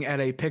loves looking at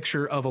a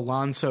picture of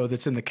Alonso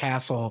that's in the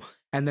castle,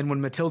 and then when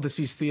Matilda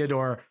sees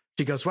Theodore,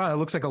 she goes, "Wow, it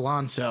looks like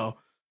Alonso."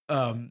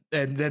 And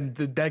then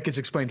that gets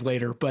explained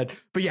later. But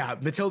yeah,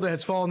 Matilda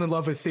has fallen in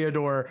love with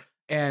Theodore,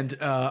 and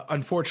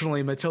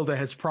unfortunately, Manfred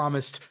has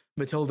promised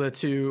Matilda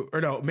to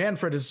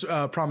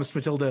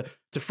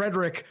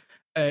Frederick.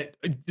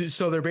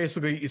 So they're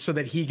basically so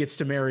that he gets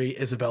to marry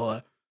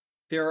Isabella.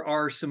 There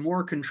are some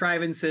more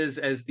contrivances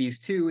as these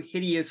two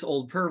hideous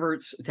old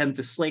perverts attempt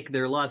to slake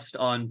their lust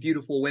on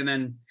beautiful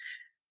women.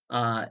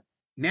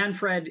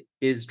 Manfred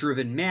is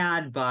driven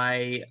mad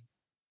by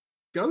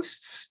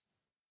ghosts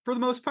for the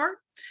most part,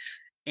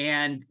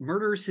 and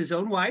murders his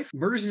own daughter.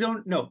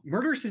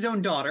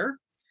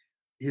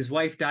 His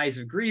wife dies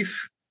of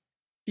grief.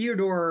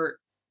 Theodore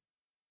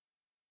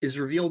is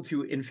revealed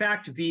to, in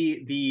fact,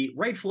 be the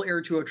rightful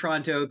heir to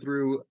Otranto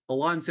through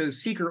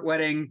Alonso's secret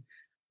wedding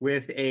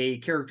with a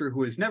character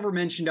who is never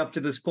mentioned up to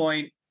this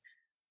point.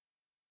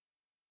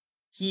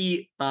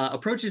 He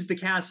approaches the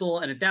castle,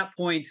 and at that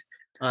point,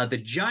 The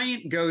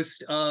giant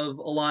ghost of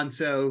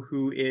Alonso,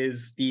 who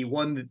is the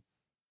one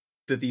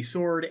that the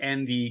sword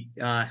and the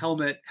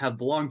helmet have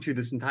belonged to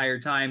this entire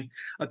time,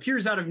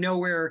 appears out of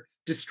nowhere,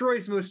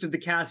 destroys most of the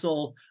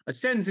castle,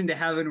 ascends into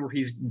heaven where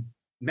he's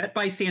met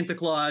by Santa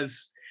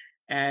Claus,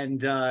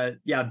 and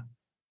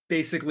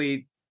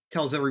basically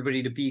tells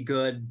everybody to be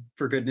good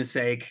for goodness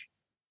sake.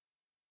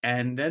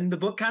 And then the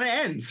book kind of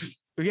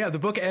ends. Yeah, the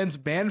book ends.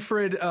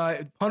 Manfred,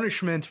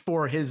 punishment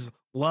for his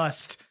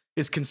lust,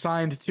 is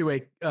consigned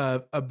to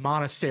a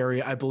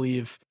monastery, I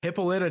believe.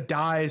 Hippolyta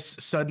dies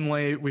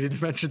suddenly. We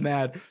didn't mention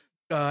that.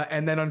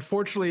 And then,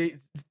 unfortunately,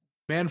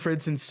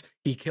 Manfred, since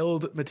he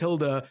killed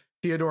Matilda,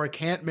 Theodora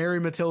can't marry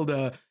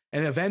Matilda.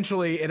 And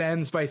eventually it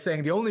ends by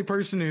saying the only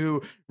person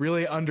who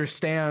really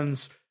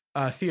understands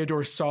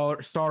Theodore's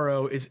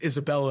sorrow is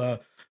Isabella.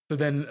 So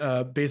then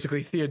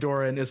basically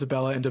Theodora and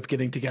Isabella end up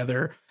getting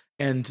together.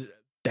 And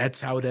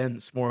that's how it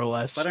ends, more or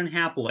less. But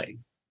unhappily.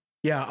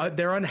 Yeah,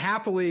 they're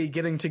unhappily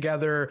getting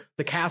together.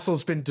 The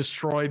castle's been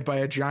destroyed by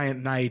a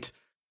giant knight.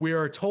 We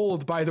are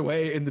told, by the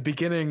way, in the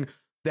beginning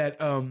that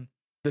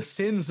the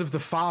sins of the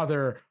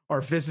father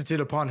are visited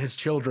upon his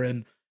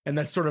children, and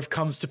that sort of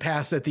comes to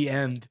pass at the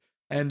end.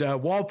 And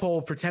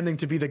Walpole, pretending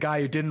to be the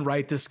guy who didn't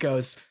write this,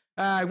 goes,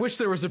 I wish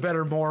there was a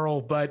better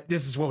moral, but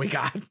this is what we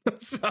got.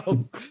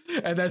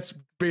 And that's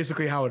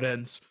basically how it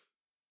ends.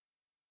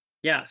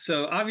 Yeah,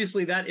 so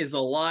obviously that is a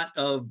lot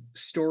of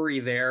story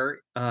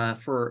there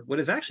for what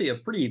is actually a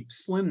pretty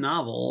slim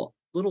novel,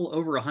 a little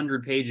over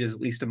 100 pages,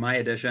 at least in my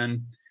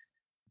edition.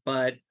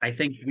 But I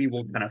think we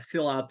will kind of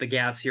fill out the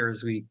gaps here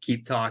as we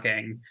keep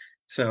talking.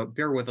 So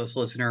bear with us,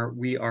 listener.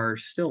 We are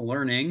still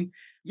learning.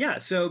 Yeah,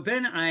 so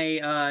Ben,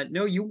 I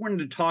know you wanted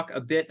to talk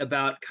a bit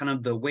about kind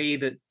of the way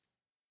that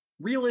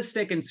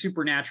realistic and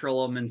supernatural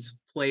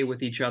elements play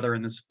with each other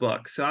in this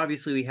book. So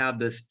obviously we have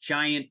this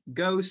giant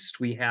ghost.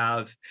 We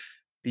have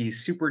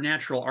these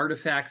supernatural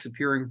artifacts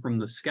appearing from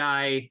the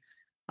sky.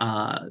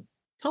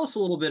 Tell us a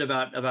little bit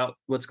about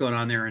what's going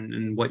on there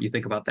and what you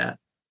think about that.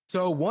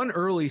 So one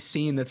early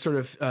scene that sort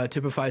of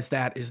typifies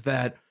that is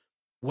that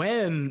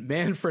when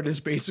Manfred is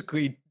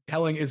basically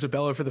telling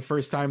Isabella for the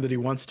first time that he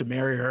wants to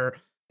marry her,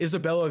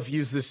 Isabella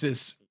views this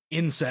as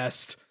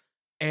incest,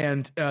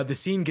 and the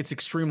scene gets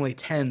extremely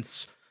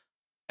tense,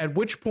 at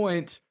which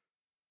point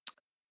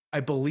I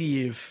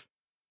believe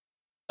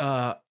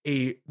the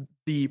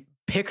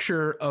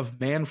picture of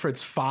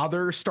Manfred's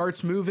father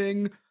starts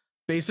moving,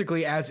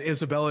 basically as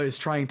Isabella is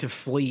trying to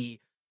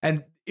flee.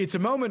 And it's a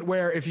moment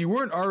where if you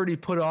weren't already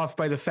put off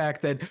by the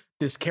fact that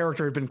this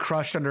character had been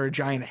crushed under a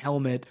giant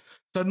helmet,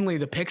 suddenly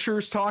the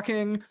picture's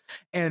talking,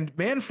 and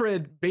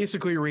Manfred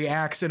basically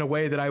reacts in a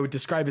way that I would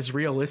describe as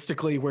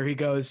realistically, where he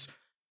goes,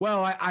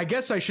 well, I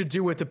guess I should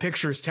do what the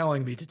picture is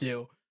telling me to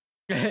do.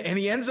 And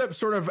he ends up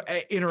sort of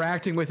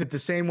interacting with it the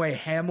same way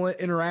Hamlet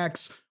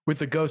interacts with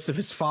the ghost of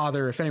his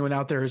father. If anyone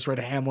out there has read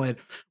Hamlet,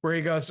 where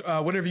he goes,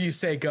 whatever you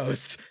say,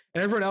 ghost.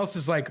 And everyone else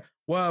is like,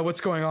 wow,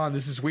 what's going on?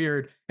 This is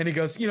weird. And he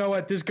goes, you know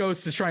what? This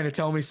ghost is trying to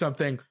tell me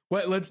something.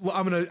 I'm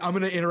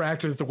gonna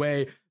interact with it the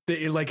way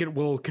that it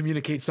will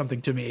communicate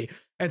something to me.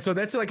 And so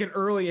that's like an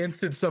early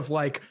instance of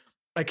like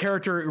a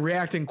character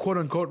reacting quote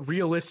unquote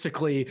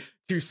realistically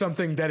to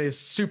something that is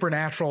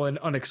supernatural and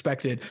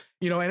unexpected.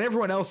 And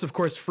everyone else, of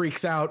course,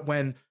 freaks out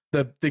when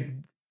the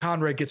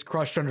Conrad gets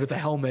crushed under the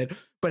helmet.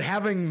 But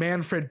having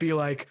Manfred be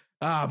like,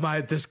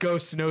 this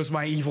ghost knows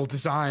my evil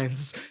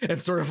designs, and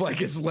sort of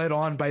like is led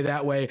on by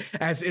that way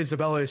as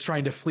Isabella is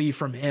trying to flee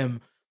from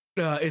him,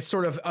 is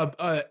sort of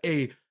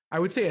a I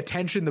would say a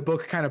tension the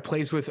book kind of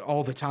plays with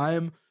all the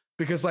time,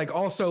 because like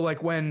also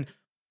like when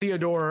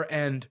Theodore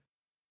and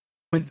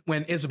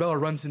when Isabella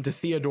runs into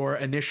Theodore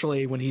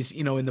initially when he's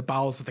in the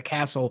bowels of the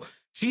castle,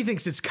 she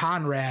thinks it's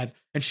Conrad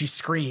and she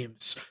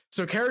screams.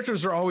 So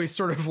characters are always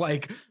sort of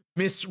like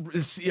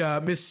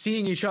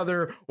misseeing each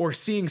other or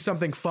seeing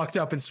something fucked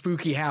up and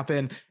spooky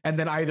happen, and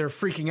then either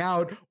freaking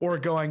out or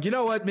going, you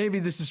know what, maybe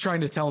this is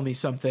trying to tell me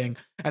something.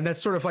 And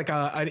that's sort of like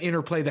an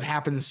interplay that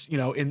happens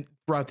in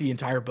throughout the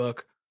entire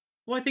book.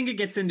 Well, I think it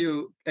gets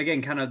into,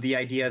 again, kind of the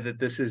idea that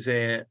this is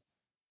a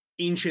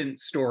ancient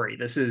story.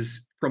 This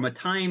is from a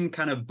time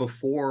kind of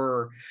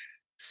before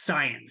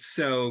science.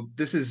 So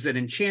this is an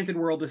enchanted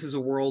world. This is a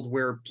world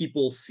where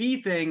people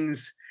see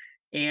things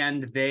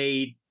and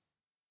they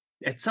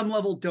at some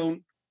level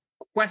don't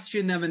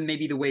question them in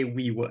maybe the way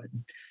we would.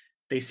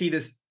 They see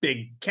this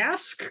big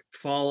cask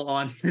fall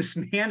on this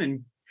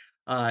man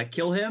and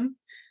kill him.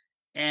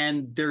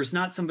 And there's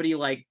not somebody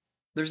like,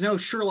 there's no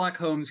Sherlock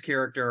Holmes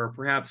character, or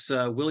perhaps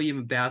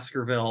William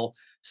Baskerville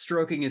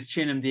stroking his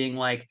chin and being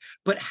like,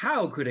 but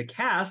how could a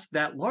cask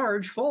that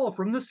large fall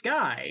from the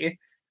sky?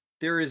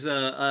 There is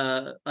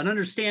an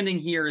understanding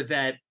here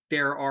that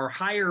there are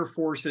higher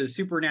forces,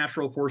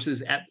 supernatural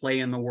forces at play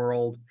in the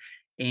world,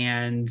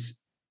 and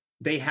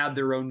they have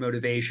their own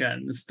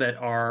motivations that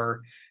are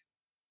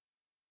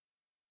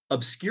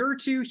obscure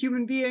to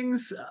human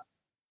beings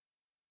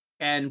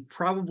and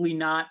probably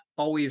not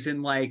always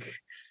in like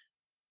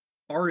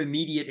our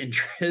immediate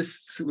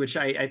interests, which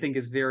I think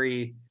is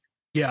very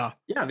Yeah.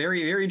 Yeah,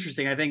 very, very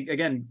interesting. I think,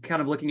 again,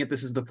 kind of looking at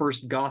this as the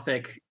first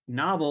Gothic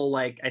novel,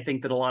 like, I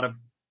think that a lot of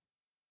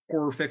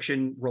horror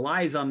fiction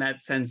relies on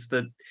that sense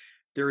that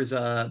there is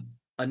a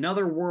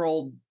another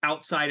world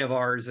outside of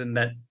ours, and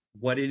that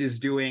what it is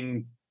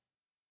doing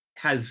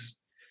has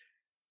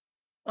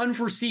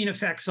unforeseen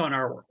effects on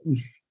our world.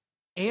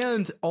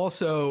 And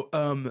also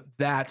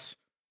that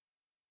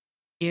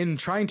in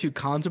trying to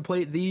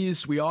contemplate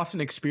these, we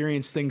often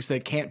experience things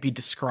that can't be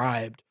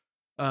described.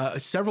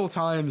 Several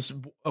times,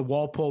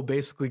 Walpole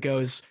basically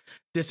goes,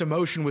 "This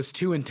emotion was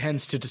too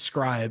intense to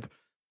describe."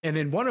 And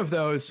in one of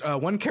those,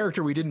 one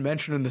character we didn't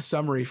mention in the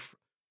summary,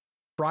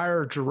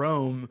 Friar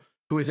Jerome,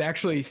 who is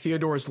actually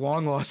Theodore's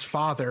long lost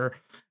father,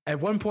 at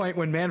one point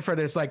when Manfred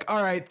is like,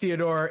 "All right,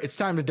 Theodore, it's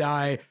time to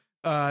die.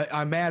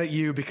 I'm mad at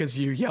you because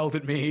you yelled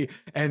at me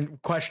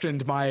and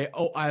questioned my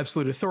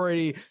absolute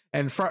authority."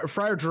 And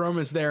Friar Jerome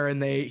is there,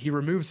 and he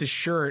removes his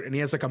shirt, and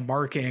he has like a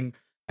marking.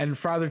 And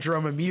Father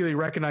Jerome immediately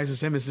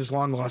recognizes him as his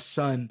long lost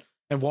son.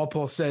 And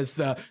Walpole says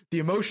the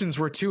emotions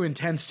were too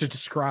intense to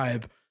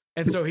describe.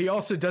 And so he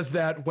also does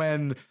that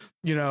when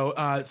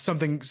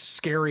something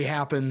scary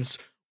happens.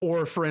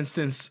 Or, for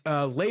instance,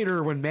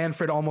 later when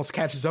Manfred almost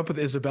catches up with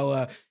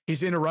Isabella,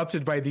 he's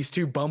interrupted by these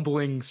two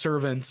bumbling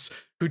servants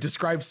who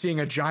describe seeing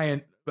a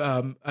giant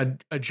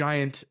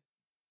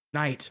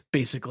knight,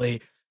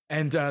 basically.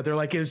 And they're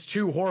like, "It was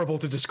too horrible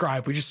to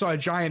describe. We just saw a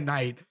giant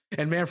knight."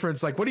 And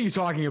Manfred's like, "What are you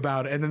talking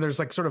about?" And then there's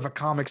like sort of a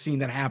comic scene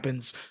that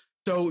happens.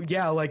 So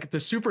yeah, like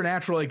the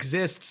supernatural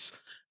exists.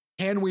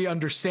 Can we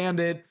understand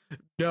it?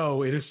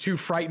 No, it is too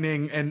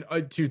frightening and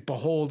to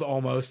behold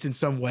almost in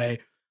some way.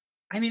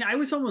 I mean, I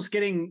was almost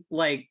getting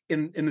like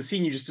in the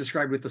scene you just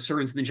described with the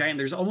servants and the giant,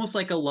 there's almost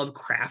like a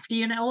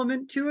Lovecraftian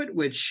element to it,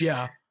 which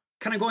Yeah.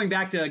 kind of going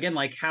back to, again,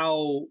 like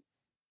how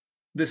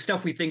the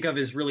stuff we think of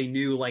as really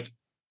new, like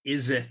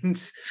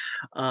isn't.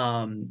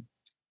 um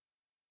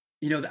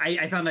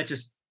I found that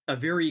just a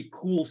very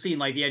cool scene,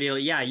 like the idea,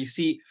 like, yeah, you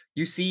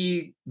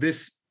see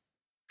this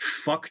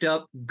fucked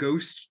up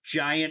ghost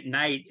giant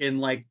knight in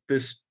like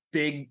this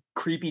big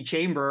creepy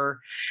chamber,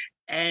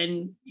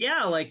 and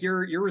yeah, like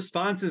your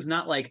response is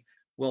not like,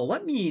 well,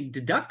 let me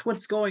deduct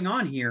what's going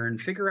on here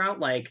and figure out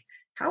like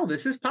how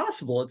this is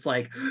possible. It's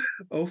like,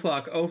 oh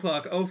fuck, oh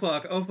fuck, oh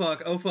fuck, oh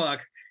fuck, oh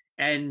fuck.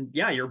 And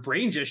yeah, your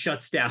brain just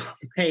shuts down.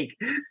 Like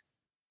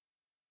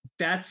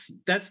that's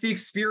the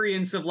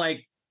experience of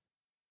like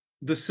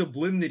the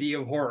sublimity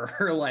of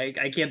horror. Like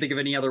I can't think of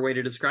any other way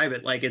to describe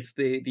it. Like it's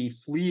the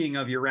fleeing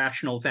of your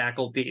rational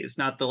faculties,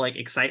 not the like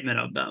excitement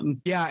of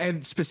them. Yeah,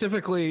 and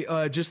specifically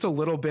just a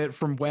little bit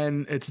from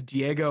when it's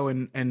Diego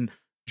and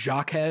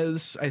Jacques,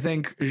 I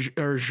think,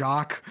 or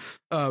Jacques.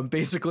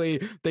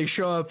 Basically, they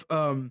show up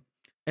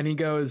and he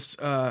goes,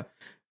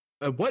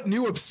 "What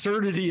new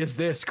absurdity is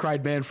this?"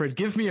 cried Manfred.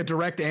 "Give me a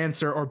direct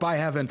answer, or by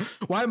heaven,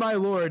 why, my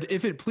lord,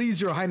 if it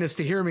please your highness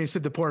to hear me,"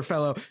 said the poor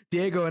fellow.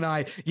 "Diego and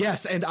I,"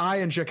 "Yes, and I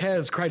and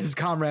Jacques," cried his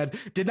comrade.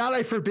 "Did not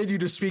I forbid you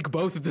to speak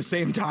both at the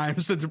same time?"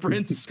 said the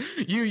prince.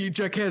 You,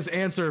 Jacques,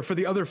 answer, for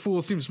the other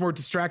fool seems more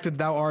distracted than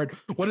thou art.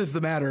 What is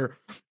the matter?"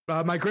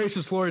 "My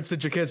gracious lord,"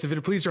 said Jacques, "if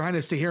it please your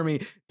highness to hear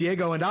me,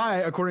 Diego and I,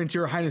 according to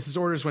your highness's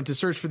orders, went to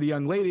search for the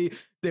young lady,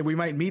 that we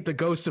might meet the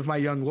ghost of my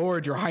young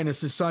lord, your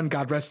highness's son,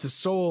 God rest his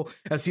soul,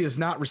 as he has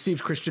not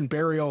received Christian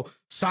burial."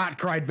 "Sot,"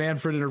 cried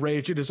Manfred in a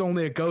rage, "it is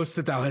only a ghost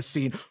that thou hast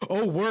seen."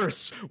 "Oh,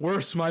 worse,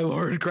 worse, my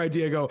lord," cried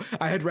Diego.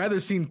 "I had rather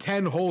seen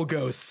 10 whole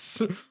ghosts."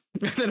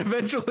 And then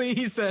eventually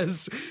he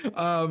says,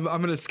 I'm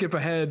going to skip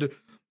ahead.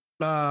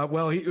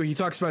 Well, he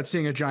talks about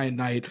seeing a giant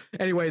knight.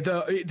 Anyway,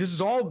 this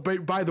is all,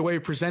 by the way,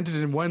 presented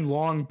in one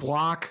long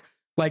block.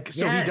 Like,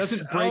 so Yes. he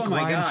doesn't break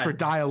lines God. for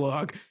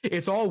dialogue.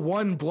 It's all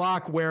one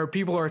block where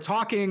people are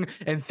talking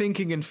and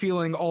thinking and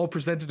feeling all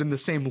presented in the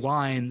same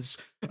lines,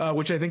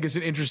 which I think is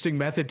an interesting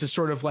method to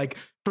sort of like,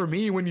 for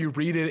me, when you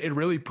read it, it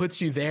really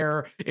puts you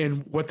there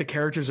in what the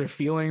characters are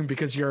feeling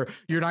because you're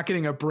not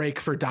getting a break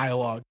for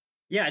dialogue.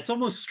 Yeah, it's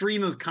almost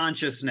stream of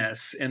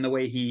consciousness in the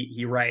way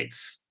he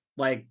writes.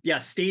 Like, yeah,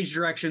 stage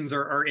directions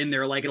are in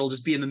there. Like it'll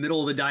just be in the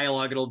middle of the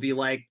dialogue. It'll be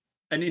like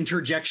an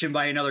interjection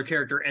by another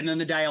character, and then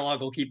the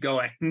dialogue will keep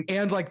going.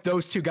 And like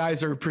those two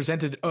guys are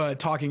presented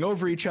talking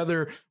over each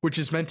other, which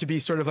is meant to be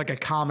sort of like a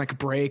comic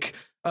break.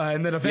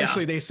 And then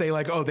eventually they say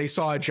like, oh, they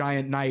saw a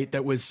giant knight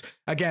that was,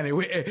 again,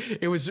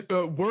 it was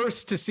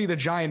worse to see the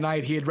giant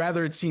knight. He had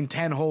rather had seen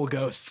 10 whole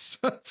ghosts.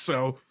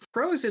 So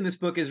prose in this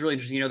book is really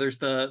interesting. There's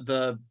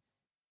the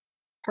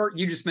part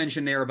you just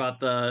mentioned there about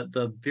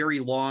the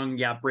very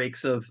long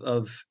breaks of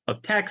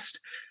text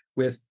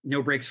with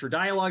no breaks for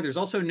dialogue. There's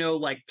also no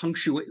like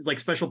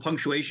special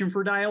punctuation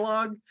for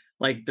dialogue.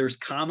 Like there's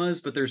commas,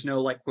 but there's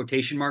no like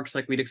quotation marks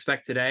like we'd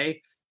expect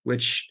today,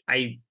 which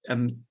I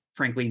am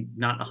frankly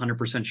not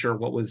 100% sure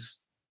what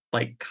was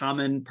like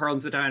common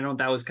parlance at the time. I don't know if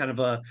that was kind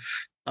of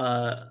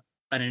an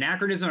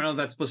anachronism. I don't know if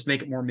that's supposed to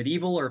make it more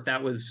medieval or if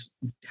that was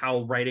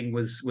how writing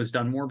was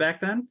done more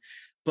back then.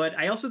 But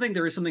I also think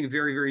there is something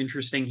very, very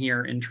interesting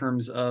here in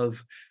terms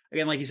of,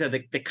 again, like you said,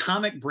 the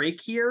comic break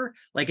here,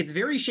 like it's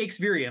very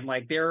Shakespearean.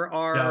 Like there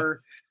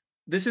are,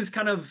 this is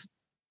kind of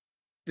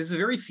this is a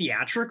very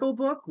theatrical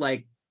book.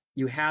 Like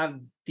you have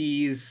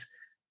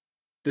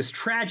this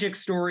tragic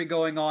story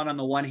going on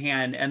the one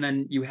hand, and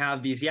then you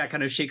have these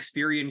kind of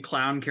Shakespearean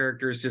clown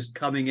characters just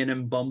coming in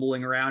and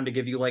bumbling around to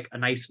give you like a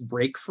nice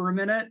break for a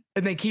minute,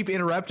 and they keep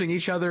interrupting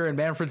each other, and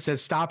Manfred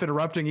says stop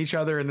interrupting each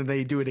other, and then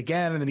they do it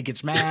again, and then he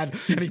gets mad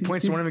and he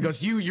points to one of them and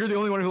goes, you're the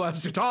only one who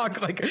has to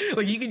talk. Like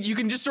you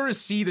can just sort of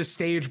see the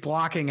stage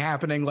blocking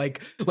happening,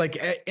 like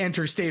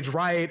enter stage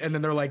right, and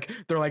then they're like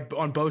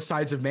on both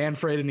sides of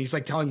Manfred, and he's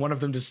like telling one of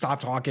them to stop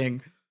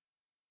talking.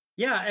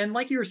 Yeah, and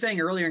like you were saying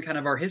earlier in kind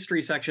of our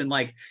history section,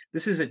 like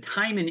this is a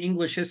time in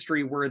English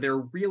history where they're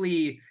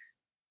really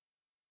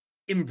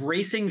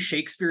embracing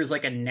Shakespeare as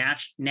like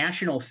a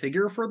national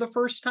figure for the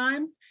first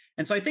time.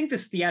 And so I think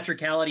this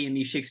theatricality and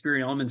these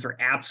Shakespearean elements are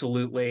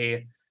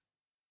absolutely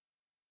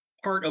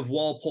part of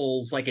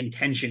Walpole's like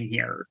intention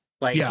here.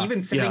 Like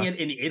even setting it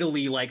in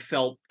Italy like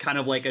felt kind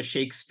of like a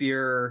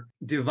Shakespeare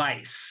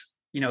device.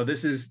 You know,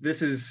 this is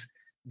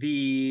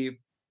the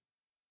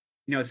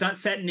it's not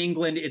set in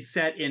England. It's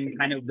set in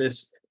kind of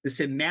this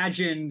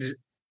imagined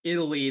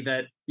Italy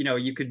that,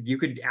 you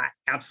could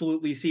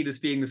absolutely see this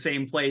being the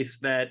same place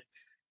that,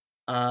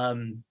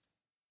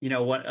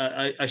 what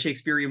a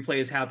Shakespearean play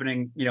is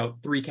happening,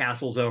 3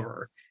 castles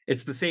over.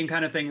 It's the same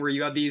kind of thing where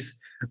you have these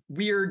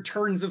weird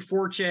turns of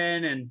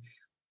fortune and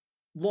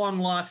long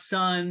lost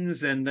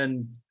sons. And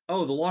then, the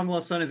long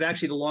lost son is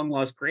actually the long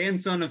lost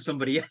grandson of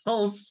somebody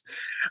else.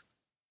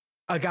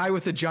 A guy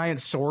with a giant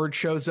sword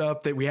shows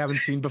up that we haven't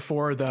seen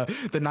before,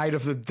 the knight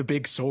of the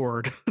big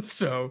sword.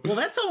 So, well,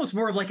 that's almost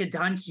more of like a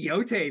Don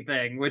Quixote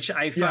thing, which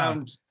I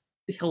found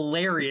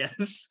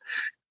hilarious.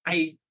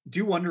 I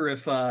do wonder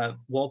if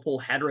Walpole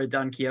had read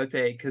Don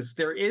Quixote, because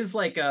there is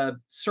like a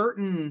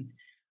certain,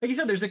 like you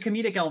said, there's a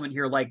comedic element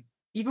here. Like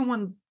even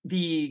when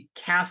the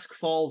cask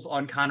falls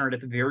on Conrad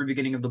at the very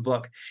beginning of the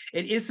book,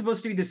 it is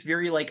supposed to be this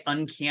very like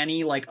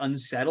uncanny, like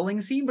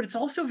unsettling scene, but it's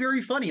also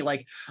very funny.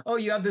 Like,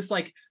 you have this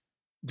like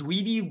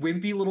dweeby,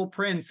 wimpy little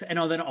prince, and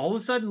then all of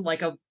a sudden,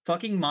 like a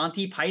fucking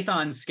Monty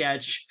Python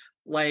sketch,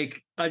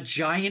 like a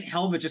giant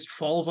helmet just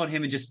falls on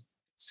him and just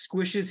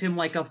squishes him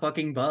like a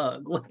fucking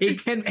bug.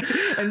 Like,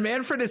 and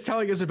Manfred is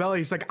telling Isabella,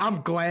 he's like,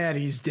 I'm glad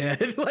he's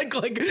dead. like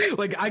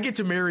I get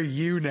to marry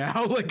you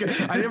now. Like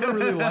I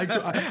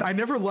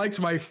never liked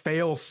my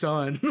fail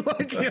son.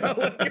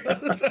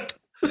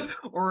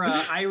 Or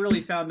I really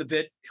found the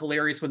bit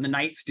hilarious when the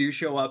knights do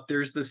show up.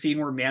 There's the scene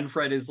where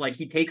Manfred is like,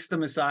 he takes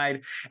them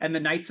aside, and the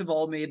knights have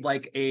all made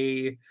like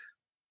a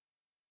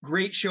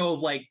great show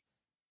of like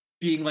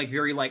being like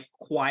very like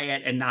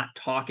quiet and not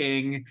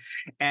talking,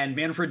 and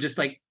Manfred just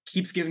like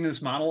keeps giving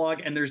this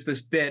monologue. And there's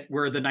this bit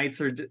where the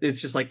knights are,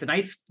 it's just like the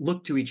knights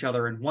looked to each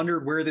other and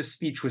wondered where this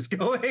speech was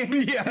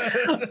going.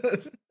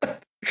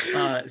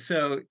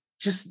 So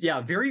just,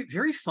 very,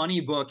 very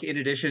funny book, in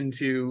addition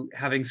to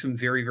having some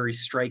very, very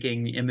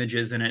striking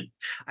images in it.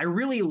 I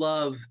really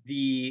love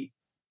the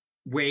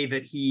way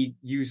that he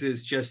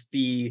uses just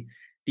the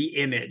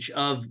image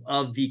of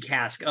the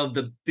cask, of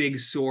the big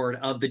sword,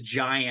 of the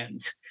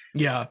giant.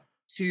 Yeah.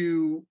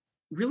 To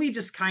really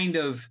just kind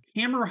of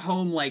hammer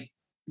home, like,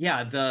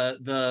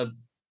 the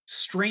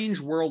strange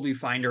world we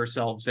find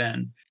ourselves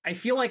in. I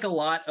feel like a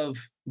lot of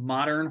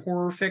modern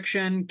horror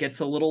fiction gets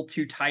a little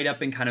too tied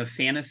up in kind of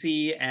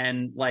fantasy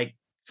and like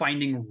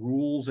finding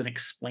rules and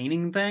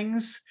explaining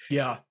things.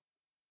 Yeah.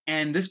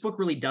 And this book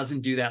really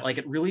doesn't do that. Like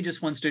it really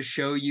just wants to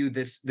show you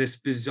this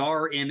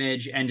bizarre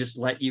image and just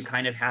let you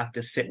kind of have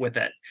to sit with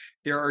it.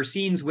 There are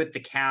scenes with the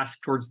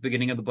cask towards the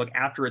beginning of the book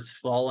after it's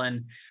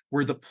fallen,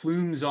 where the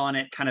plumes on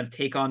it kind of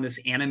take on this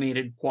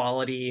animated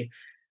quality,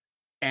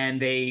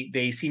 and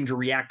they seem to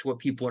react to what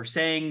people are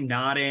saying,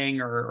 nodding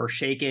or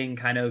shaking,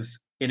 kind of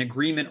in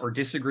agreement or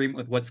disagreement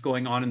with what's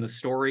going on in the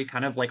story,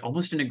 kind of like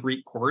almost in a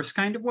Greek chorus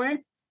kind of way.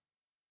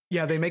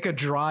 Yeah, they make a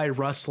dry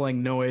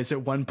rustling noise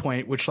at one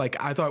point, which like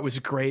I thought was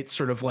great,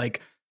 sort of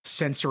like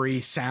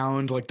sensory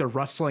sound, like the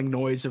rustling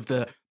noise of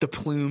the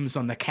plumes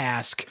on the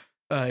cask.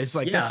 Is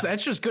like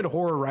that's just good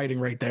horror writing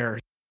right there.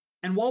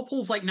 And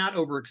Walpole's like not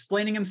over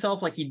explaining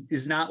himself, like he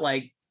is not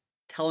like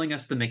telling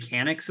us the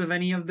mechanics of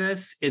any of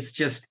this. It's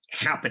just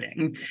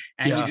happening,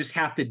 and you just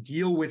have to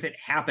deal with it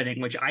happening,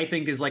 which I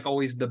think is like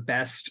always the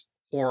best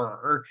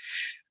horror,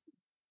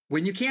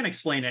 when you can't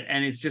explain it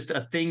and it's just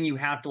a thing you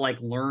have to like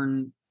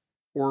learn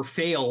or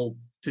fail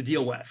to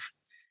deal with.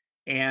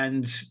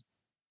 And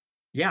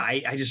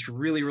I just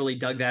really, really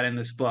dug that in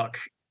this book.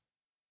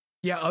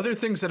 Yeah, other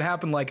things that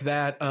happen like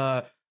that,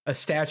 a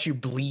statue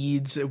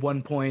bleeds at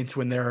one point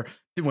when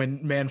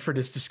Manfred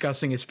is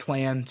discussing his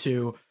plan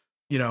to,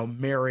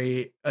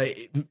 marry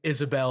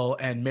Isabel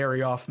and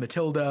marry off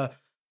Matilda.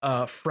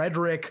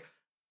 Frederick,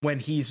 when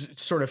he's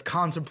sort of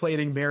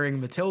contemplating marrying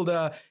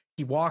Matilda,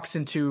 he walks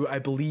into, I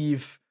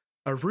believe,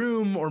 a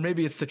room, or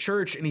maybe it's the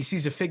church, and he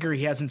sees a figure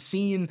he hasn't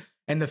seen.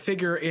 And the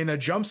figure, in a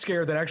jump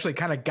scare that actually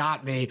kind of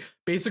got me,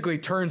 basically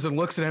turns and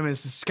looks at him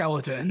as a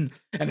skeleton.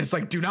 And it's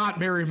like, do not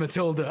marry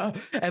Matilda.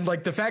 And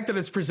like the fact that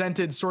it's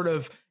presented sort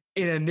of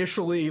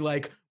initially,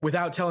 like,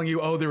 without telling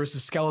you, oh, there was a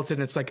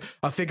skeleton, it's like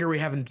a figure we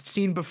haven't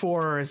seen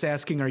before is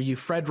asking, are you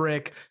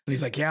Frederick? And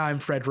he's like, yeah, I'm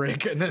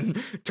Frederick. And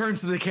then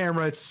turns to the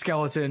camera, it's a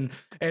skeleton,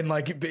 and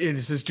like it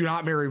says, do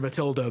not marry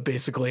Matilda.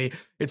 Basically,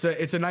 it's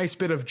a nice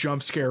bit of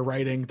jump scare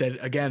writing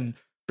that, again,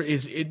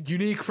 is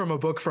unique from a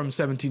book from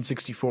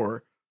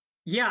 1764.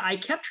 Yeah, I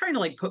kept trying to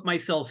like put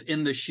myself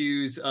in the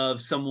shoes of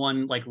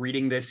someone like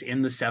reading this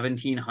in the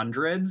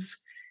 1700s.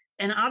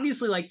 And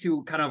obviously, like,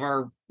 to kind of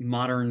our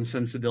modern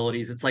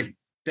sensibilities, it's like,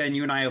 Ben,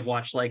 you and I have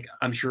watched, like,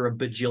 I'm sure a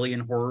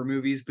bajillion horror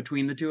movies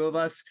between the two of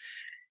us.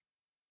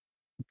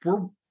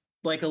 We're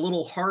like a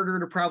little harder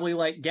to probably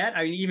like get.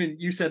 I mean, even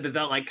you said that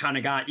like kind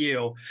of got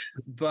you,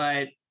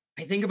 but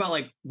I think about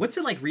like, what's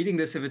it like reading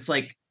this if it's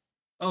like,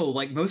 oh,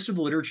 like most of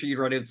the literature you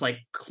read, it's like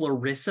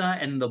Clarissa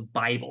and the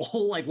Bible.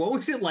 Like, what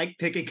was it like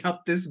picking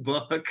up this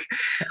book?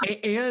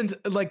 And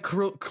like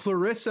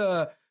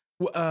Clarissa,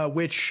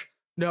 which,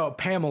 no,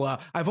 Pamela.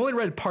 I've only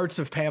read parts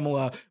of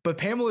Pamela, but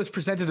Pamela is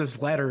presented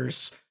as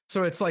letters.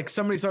 So it's like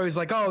somebody's always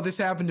like, oh, this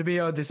happened to me.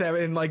 Oh, this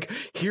happened. And like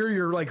here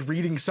you're like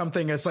reading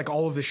something as like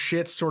all of the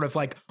shit sort of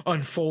like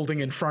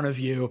unfolding in front of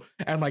you.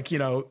 And like, you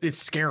know, it's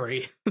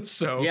scary.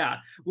 So yeah.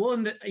 Well,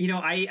 and you know,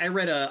 I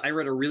read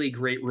a really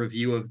great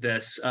review of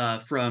this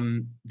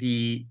from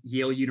the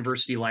Yale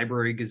University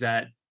Library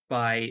Gazette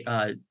by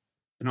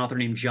an author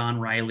named John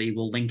Riley.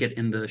 We'll link it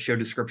in the show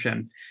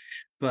description.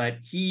 But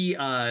he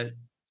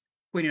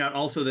pointed out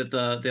also that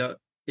the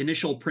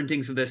initial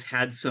printings of this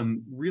had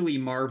some really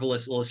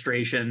marvelous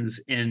illustrations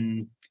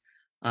in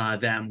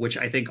them, which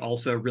I think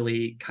also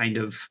really kind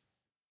of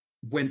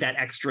went that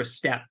extra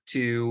step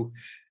to,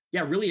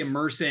 yeah, really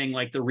immersing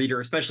like the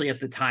reader, especially at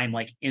the time,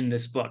 like in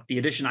this book. The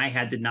edition I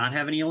had did not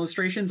have any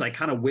illustrations. I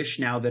kind of wish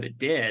now that it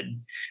did,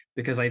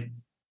 because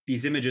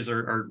these images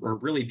are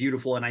really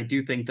beautiful. And I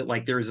do think that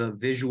like there's a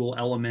visual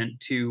element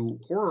to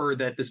horror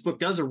that this book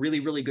does a really,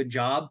 really good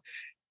job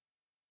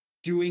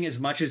doing as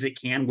much as it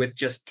can with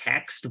just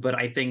text. But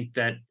I think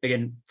that,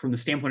 again, from the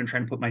standpoint of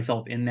trying to put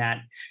myself in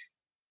that,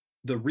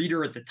 the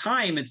reader at the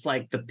time, it's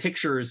like the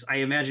pictures, I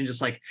imagine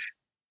just like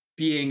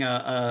being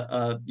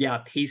a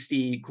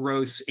pasty,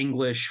 gross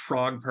English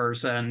frog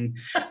person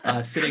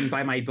sitting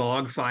by my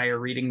bog fire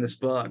reading this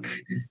book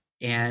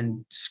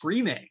and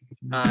screaming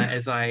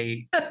as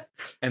I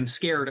am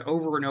scared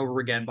over and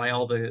over again by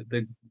all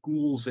the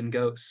ghouls and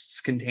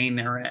ghosts contained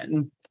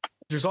therein.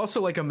 There's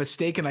also like a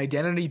mistaken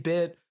identity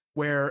bit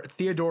where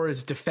Theodore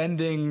is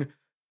defending,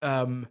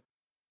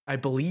 I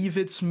believe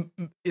it's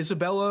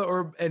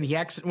Isabella,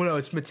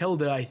 it's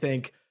Matilda, I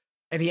think,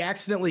 and he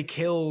accidentally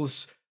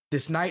kills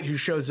this knight who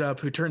shows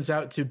up, who turns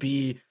out to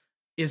be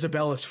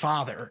Isabella's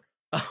father.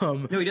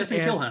 No, he doesn't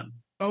kill him.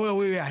 Oh,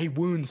 well, yeah, he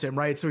wounds him,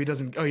 right? So he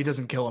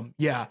doesn't kill him.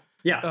 Yeah.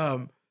 Yeah.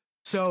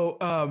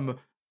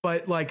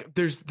 But like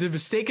there's the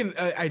mistaken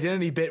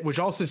identity bit, which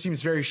also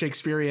seems very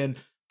Shakespearean.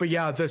 But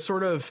yeah, the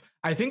sort of,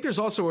 I think there's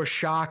also a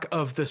shock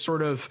of the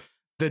sort of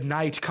the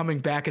knight coming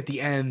back at the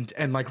end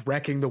and like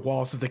wrecking the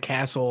walls of the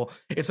castle.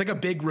 It's like a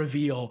big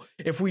reveal.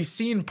 If we've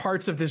seen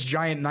parts of this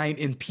giant knight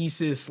in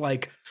pieces,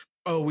 like,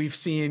 oh, we've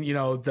seen, you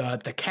know,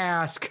 the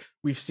cask,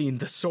 we've seen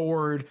the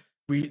sword.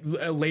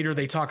 Later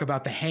they talk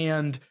about the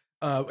hand.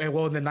 And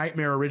well, the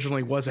nightmare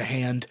originally was a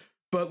hand,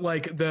 but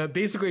like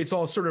basically it's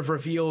all sort of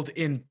revealed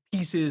in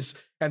pieces,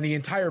 and the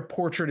entire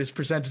portrait is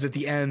presented at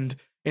the end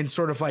in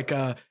sort of like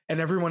and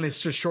everyone is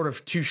just sort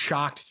of too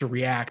shocked to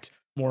react,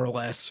 more or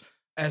less,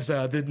 as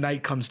the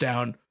night comes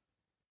down.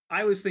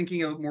 I was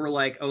thinking of more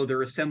like, oh,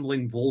 they're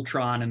assembling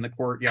Voltron in the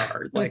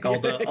courtyard. Like all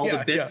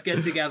the bits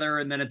get together,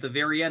 and then at the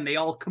very end, they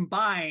all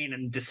combine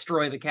and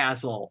destroy the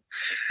castle.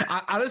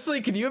 Honestly,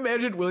 can you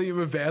imagine William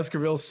of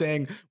Baskerville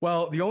saying,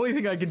 well, the only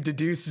thing I can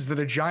deduce is that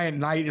a giant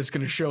knight is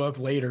going to show up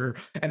later.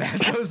 And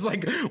Enzo's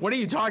like, what are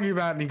you talking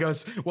about? And he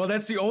goes, well,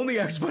 that's the only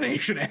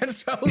explanation. And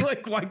so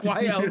like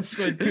why else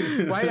would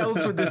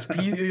this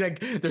piece, like,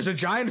 there's a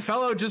giant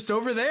fellow just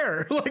over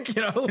there. Like,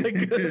 you know,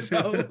 like,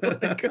 so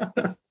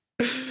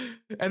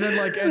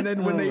like, and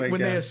then when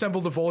they assemble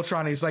the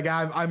Voltron, he's like,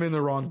 I'm in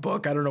the wrong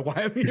book. I don't know why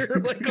I'm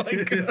here.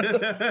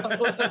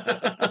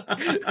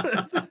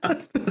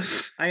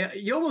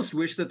 You almost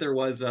wish that there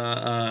was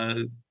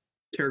a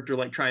character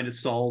like trying to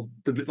solve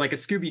like a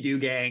Scooby-Doo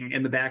gang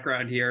in the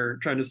background here,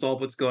 trying to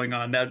solve what's going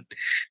on. That'd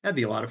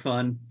be a lot of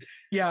fun.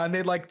 Yeah, and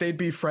they'd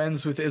be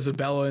friends with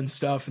Isabella and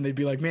stuff, and they'd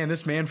be like, man,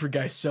 this Manfred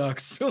guy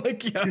sucks.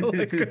 Like, yeah,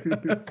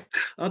 like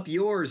up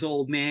yours,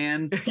 old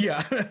man.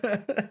 Yeah.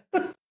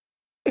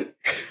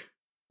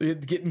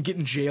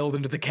 Getting jailed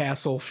into the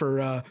castle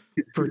for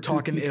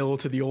talking ill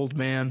to the old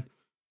man.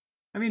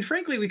 I mean,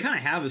 frankly, we kind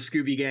of have a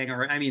Scooby gang.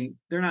 Or I mean,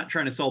 they're not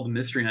trying to solve the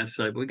mystery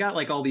necessarily, but we got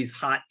like all these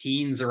hot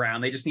teens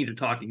around. They just need a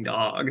talking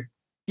dog.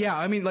 Yeah,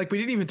 I mean, like we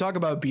didn't even talk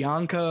about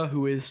Bianca,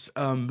 who is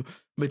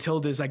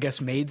Matilda's, I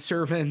guess,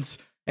 maidservant.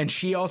 And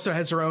she also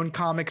has her own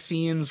comic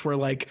scenes where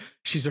like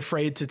she's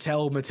afraid to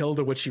tell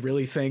Matilda what she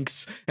really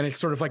thinks. And it's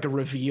sort of like a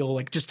reveal,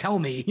 like, just tell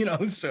me, you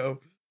know,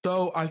 So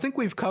I think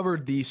we've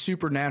covered the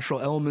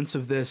supernatural elements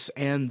of this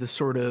and the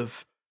sort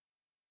of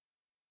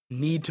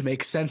need to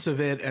make sense of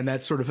it and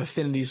that sort of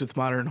affinities with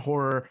modern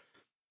horror.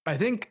 I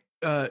think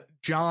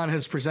John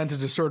has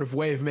presented a sort of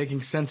way of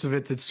making sense of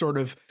it that sort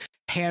of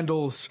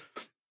handles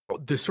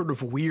the sort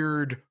of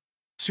weird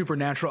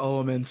supernatural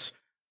elements.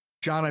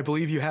 John, I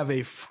believe you have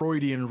a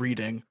Freudian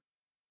reading.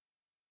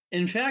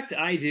 In fact,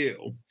 I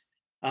do.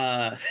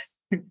 Uh,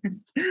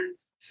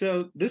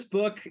 so this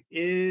book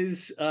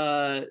is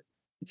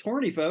it's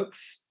horny,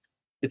 folks.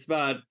 It's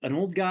about an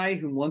old guy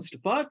who wants to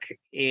fuck,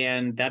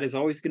 and that is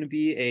always going to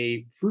be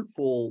a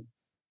fruitful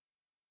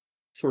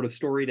sort of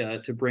story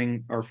to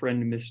bring our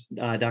friend Miss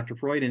Dr.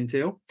 Freud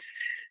into.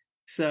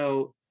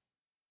 So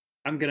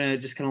I'm gonna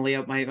just kind of lay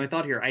out my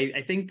thought here.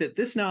 I think that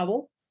this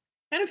novel,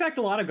 and in fact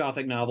a lot of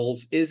Gothic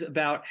novels, is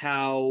about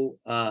how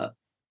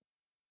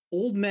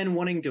old men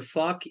wanting to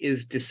fuck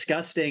is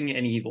disgusting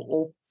and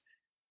evil.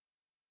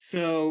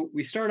 So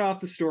we start off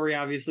the story,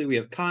 obviously, we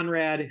have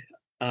Conrad,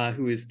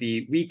 who is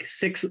the weak,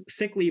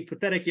 sickly,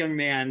 pathetic young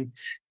man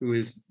who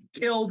is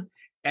killed.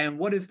 And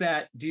what does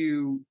that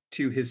do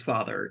to his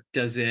father?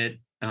 Does it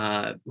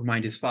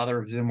remind his father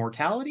of his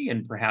immortality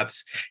and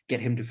perhaps get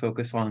him to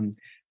focus on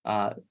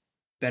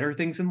better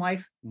things in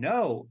life?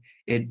 No,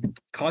 it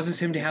causes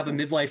him to have a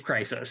midlife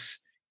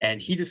crisis. And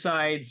he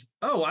decides,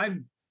 oh,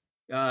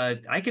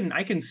 I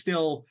can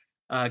still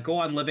go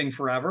on living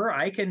forever.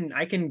 I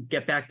can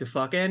get back to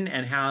fucking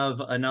and have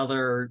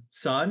another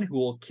son who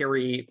will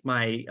carry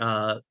my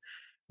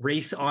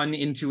race on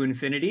into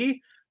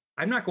infinity.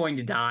 I'm not going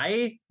to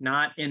die,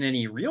 not in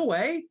any real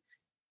way.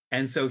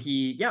 And so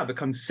he,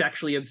 becomes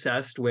sexually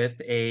obsessed with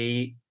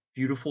a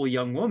beautiful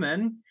young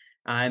woman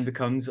and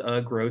becomes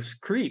a gross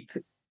creep,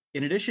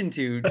 in addition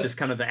to just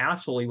kind of the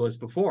asshole he was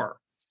before.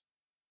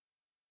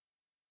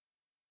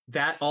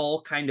 That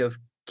all kind of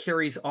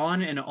carries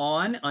on and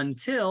on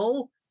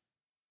until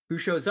who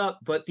shows up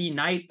but the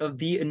Knight of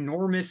the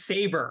Enormous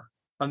Saber,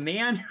 a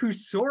man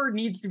whose sword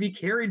needs to be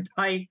carried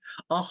by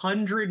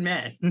 100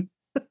 men.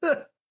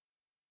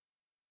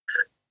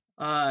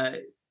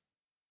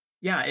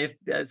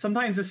 If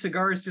sometimes a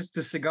cigar is just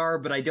a cigar,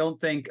 but I don't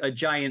think a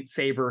giant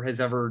saber has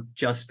ever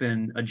just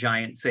been a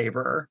giant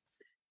saber.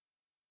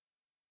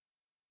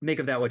 Make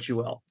of that what you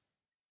will.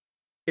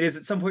 It is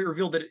at some point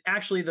revealed that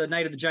actually the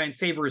Knight of the Giant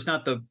Saber is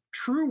not the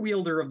true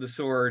wielder of the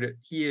sword.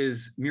 He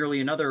is merely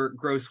another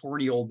gross,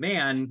 horny old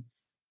man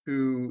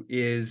who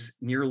is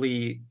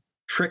nearly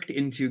tricked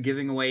into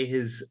giving away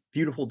his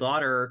beautiful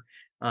daughter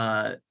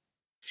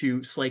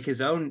to slake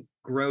his own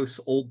gross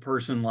old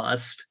person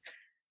lust.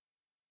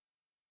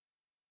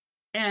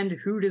 And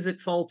who does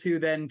it fall to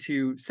then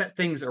to set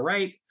things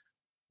aright?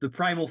 The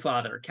primal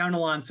father, Count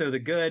Alonso the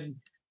Good,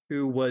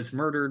 who was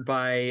murdered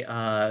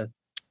by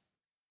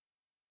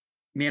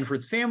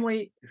Manfred's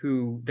family,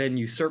 who then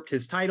usurped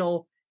his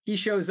title. He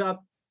shows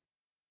up,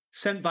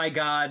 sent by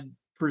God,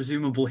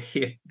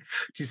 presumably,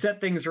 to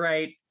set things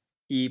right.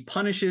 He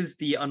punishes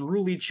the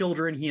unruly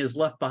children he has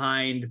left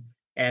behind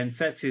and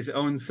sets his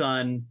own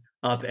son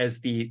up as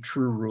the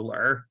true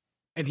ruler.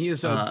 And he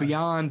is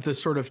beyond the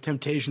sort of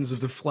temptations of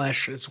the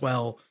flesh as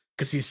well,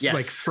 because he's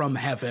like from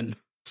heaven.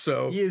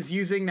 So he is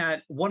using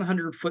that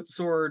 100-foot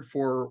sword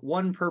for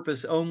one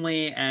purpose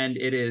only, and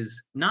it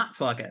is not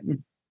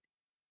fucking.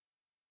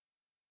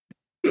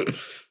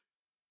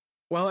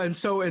 Well, and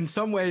so in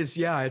some ways,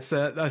 it's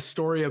a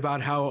story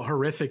about how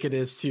horrific it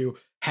is to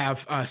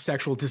have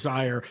sexual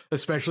desire,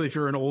 especially if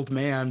you're an old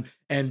man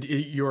and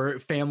your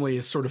family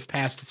is sort of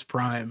past its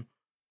prime.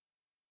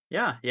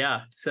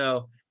 Yeah.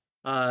 So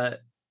a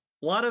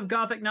lot of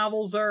Gothic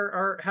novels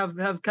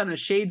have kind of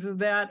shades of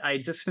that. I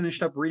just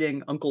finished up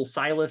reading Uncle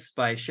Silas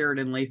by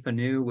Sheridan Le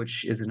Fanu,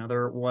 which is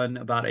another one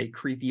about a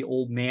creepy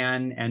old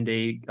man and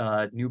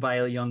a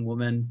nubile young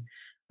woman,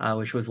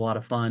 which was a lot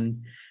of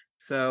fun.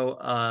 So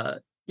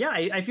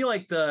I feel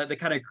like the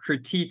kind of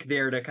critique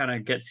there, to kind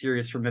of get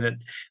serious for a minute,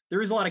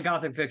 there is a lot of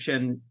Gothic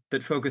fiction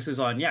that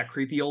focuses on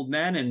creepy old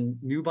men and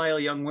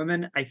nubile young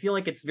women. I feel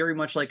like it's very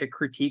much like a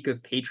critique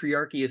of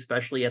patriarchy,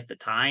 especially at the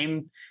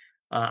time.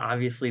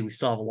 Obviously, we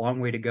still have a long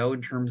way to go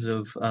in terms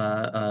of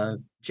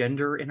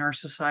gender in our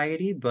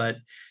society, but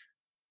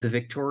the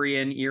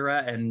Victorian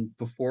era and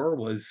before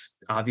was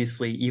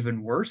obviously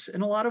even worse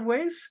in a lot of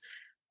ways.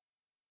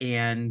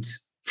 And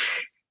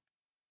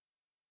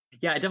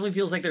it definitely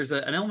feels like there's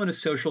an element of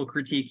social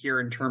critique here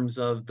in terms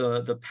of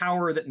the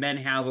power that men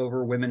have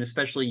over women,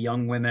 especially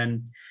young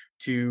women,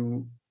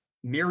 to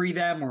marry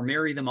them or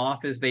marry them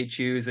off as they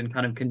choose and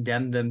kind of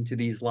condemn them to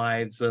these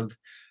lives of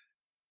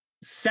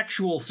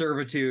sexual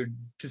servitude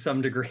to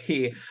some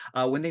degree,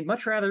 when they'd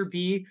much rather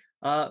be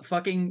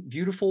fucking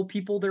beautiful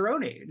people their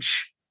own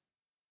age.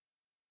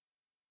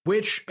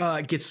 Which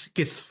gets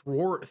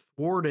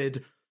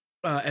thwarted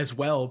as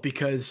well,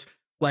 because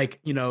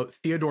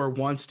Theodore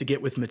wants to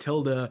get with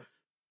Matilda,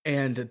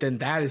 and then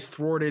that is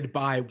thwarted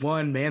by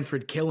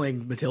Manfred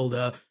killing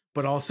Matilda,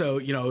 but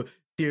also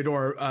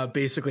Theodore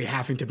basically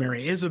having to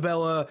marry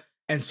Isabella,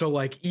 and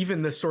so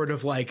even this sort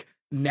of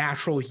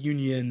natural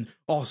union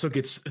also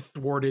gets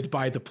thwarted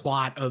by the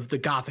plot of the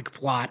Gothic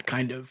plot,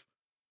 kind of.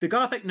 The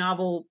Gothic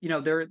novel,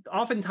 there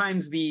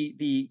oftentimes the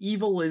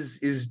evil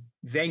is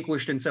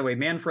vanquished in some way.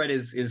 Manfred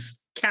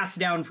is cast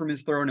down from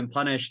his throne and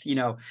punished.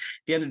 The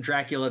end of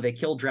Dracula, they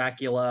kill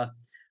Dracula.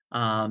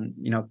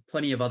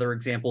 Plenty of other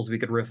examples we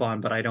could riff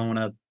on, but I don't want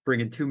to bring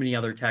in too many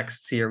other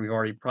texts here. We've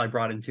already probably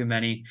brought in too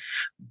many.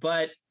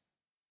 But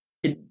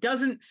it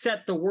doesn't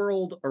set the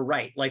world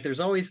aright. Like, there's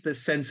always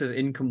this sense of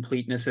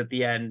incompleteness at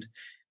the end.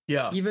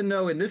 Yeah. Even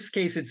though in this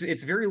case,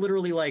 it's very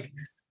literally like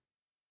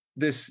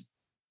this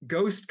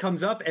ghost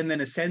comes up and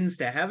then ascends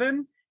to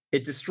heaven.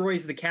 It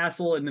destroys the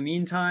castle in the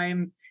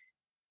meantime.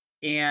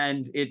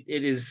 And it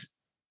is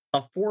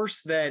a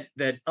force that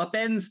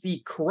upends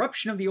the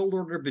corruption of the old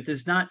order, but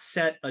does not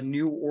set a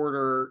new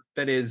order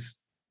that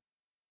is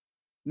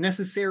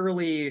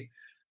necessarily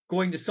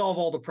going to solve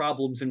all the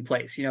problems in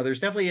place. There's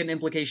definitely an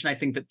implication, I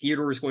think, that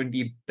Theodore is going to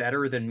be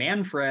better than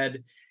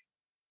Manfred,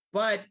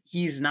 but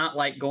he's not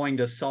like going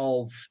to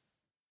solve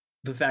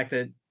the fact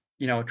that,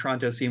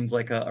 Otranto seems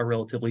like a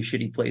relatively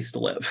shitty place to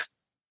live,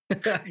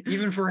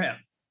 even for him.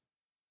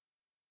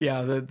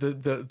 Yeah,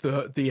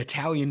 the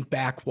Italian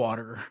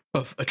backwater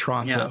of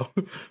Otranto.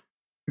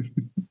 Yeah.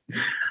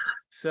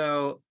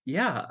 So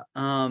yeah,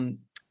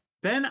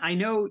 Ben, I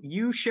know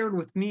you shared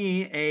with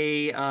me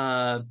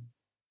a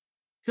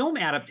film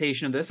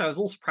adaptation of this. I was a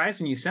little surprised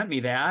when you sent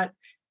me that.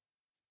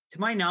 To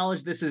my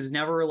knowledge, this has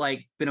never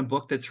like been a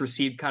book that's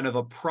received kind of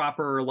a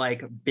proper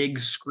like big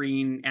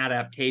screen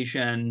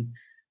adaptation,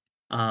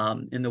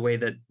 in the way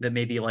that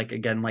maybe like,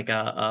 again, like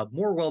a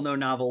more well-known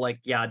novel like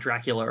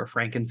Dracula or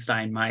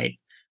Frankenstein might.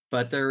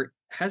 But there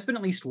has been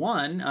at least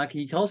one. Can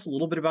you tell us a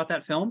little bit about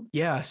that film?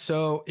 Yeah,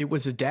 so it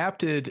was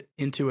adapted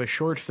into a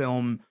short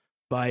film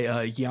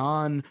by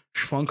Jan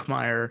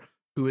Schwankmeyer,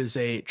 who is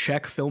a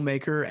Czech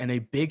filmmaker and a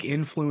big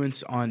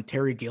influence on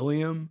Terry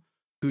Gilliam,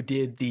 who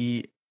did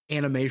the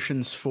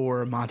animations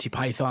for Monty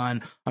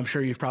Python. I'm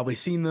sure you've probably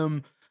seen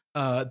them.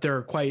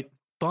 They're quite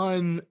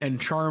fun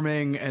and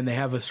charming, and they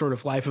have a sort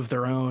of life of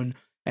their own.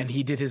 And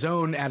he did his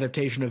own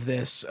adaptation of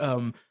this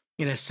in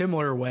a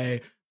similar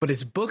way, but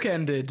it's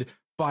bookended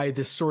by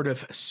this sort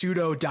of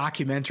pseudo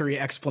documentary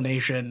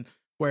explanation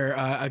where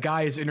a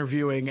guy is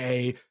interviewing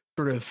a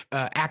sort of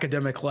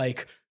academic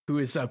who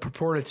is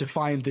purported to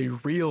find the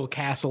real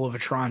Castle of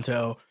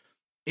Otranto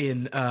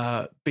in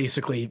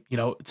basically,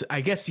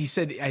 I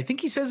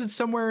think he says it's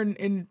somewhere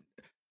in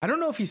I don't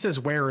know if he says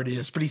where it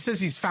is, but he says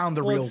he's found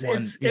the real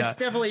one. It's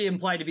definitely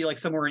implied to be like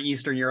somewhere in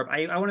Eastern Europe.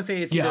 I want to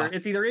say it's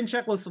either in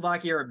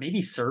Czechoslovakia or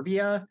maybe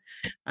Serbia.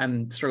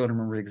 I'm struggling to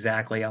remember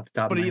exactly off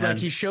the top of my head. But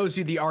he shows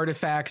you the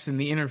artifacts, and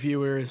the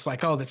interviewer is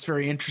like, "Oh, that's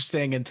very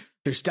interesting." And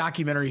there's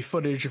documentary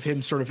footage of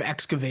him sort of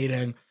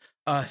excavating.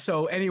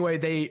 So anyway,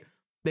 they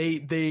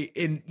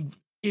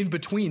in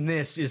between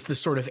this is the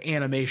sort of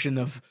animation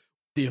of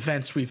the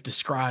events we've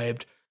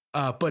described.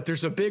 But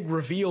there's a big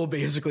reveal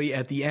basically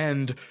at the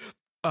end,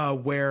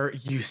 where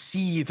you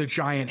see the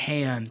giant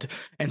hand.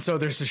 And so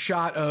there's a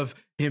shot of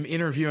him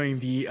interviewing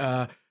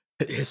the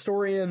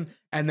historian,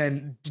 and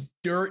then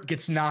dirt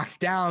gets knocked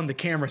down, the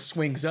camera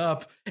swings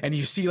up, and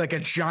you see like a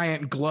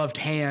giant gloved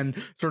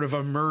hand sort of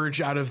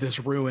emerge out of this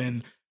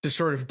ruin to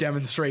sort of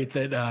demonstrate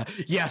that,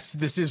 yes,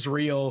 this is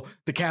real,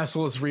 the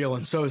castle is real,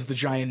 and so is the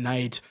giant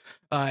knight.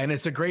 And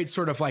it's a great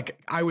sort of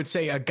like, I would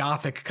say, a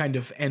Gothic kind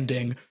of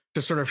ending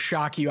to sort of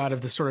shock you out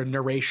of the sort of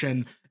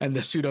narration and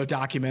the pseudo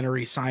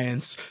documentary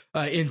science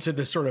into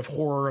the sort of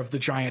horror of the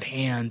giant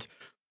hand.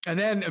 And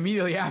then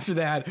immediately after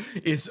that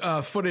is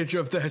footage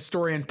of the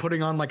historian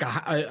putting on like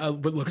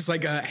what looks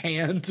like a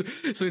hand.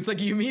 So it's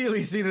like you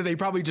immediately see that they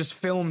probably just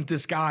filmed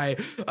this guy,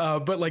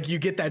 but like you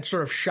get that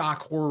sort of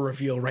shock horror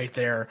reveal right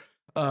there.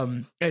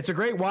 It's a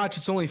great watch.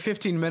 It's only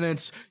 15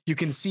 minutes. You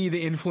can see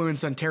the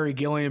influence on Terry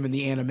Gilliam in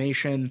the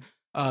animation.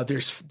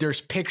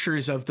 There's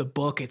pictures of the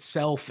book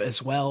itself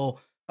as well.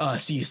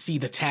 So you see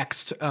the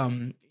text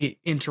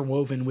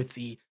interwoven with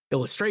the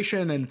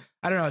illustration. And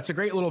I don't know, it's a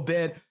great little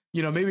bit.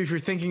 Maybe if you're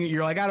thinking,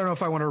 you're like, I don't know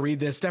if I want to read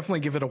this,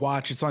 definitely give it a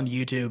watch. It's on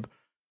YouTube.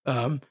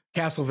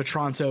 Castle of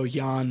Otranto,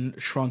 Jan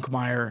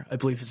Schwankmeyer, I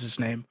believe is his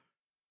name.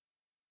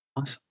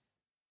 Awesome.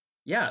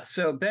 Yeah.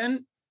 So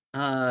Ben,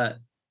 I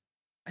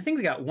think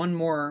we got one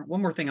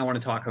more thing I want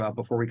to talk about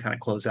before we kind of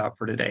close out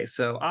for today.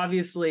 So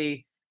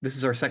obviously this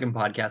is our second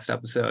podcast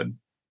episode,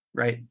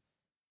 right?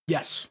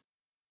 Yes.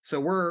 So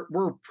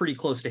we're pretty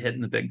close to hitting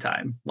the big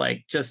time.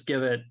 Like, just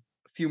give it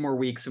a few more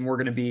weeks and we're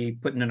going to be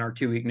putting in our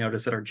 2-week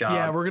notice at our job.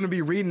 Yeah, we're going to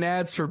be reading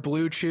ads for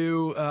Blue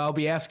Chew. I'll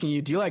be asking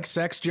you, do you like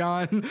sex,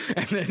 John?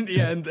 And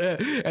then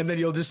and then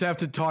you'll just have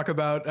to talk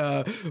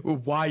about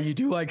why you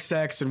do like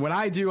sex. And when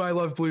I do, I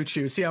love Blue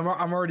Chew. See, I'm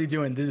already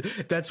doing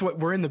this. That's what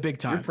we're in the big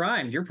time.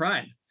 You're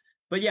primed.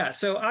 But yeah,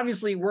 so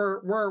obviously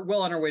we're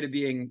well on our way to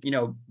being,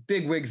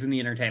 big wigs in the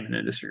entertainment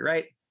industry,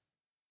 right?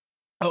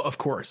 Oh, of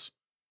course.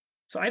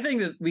 So I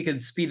think that we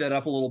could speed that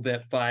up a little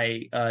bit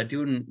by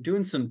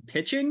doing some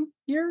pitching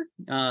here.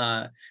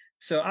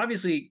 So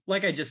obviously,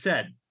 like I just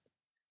said,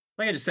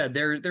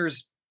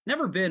 there's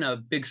never been a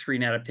big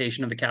screen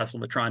adaptation of the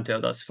Castle of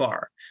Otranto thus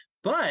far.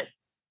 But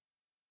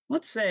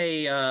let's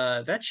say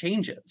that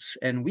changes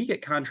and we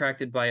get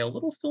contracted by a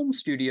little film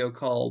studio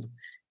called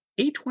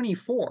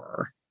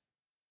A24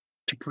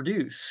 to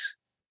produce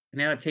an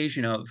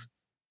adaptation of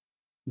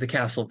the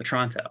Castle of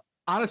Otranto.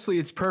 Honestly,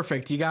 it's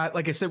perfect. You got,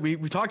 like I said, we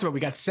talked about, we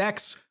got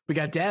sex, we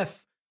got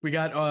death, we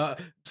got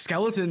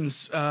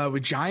skeletons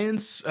with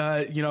giants,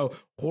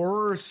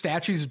 horror,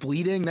 statues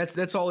bleeding.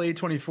 That's all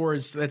A24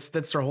 is.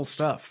 That's their whole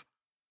stuff.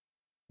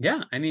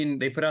 Yeah, I mean,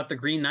 they put out The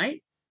Green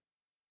Knight.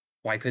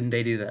 Why couldn't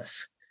they do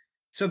this?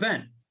 So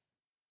Ben,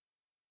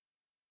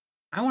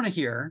 I want to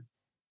hear,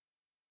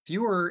 if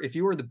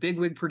you were the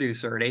bigwig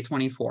producer at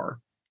A24,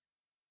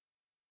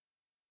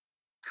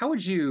 how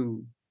would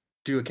you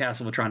do a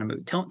Castle of Otranto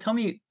movie? Tell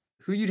me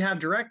who you'd have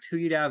direct, who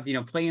you'd have,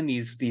 playing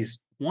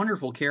these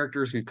wonderful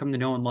characters we've come to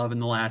know and love in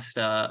the last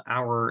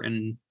hour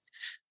and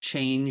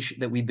change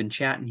that we've been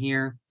chatting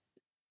here.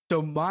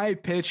 So my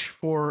pitch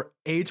for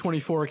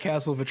A24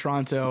 Castle of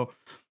Otranto,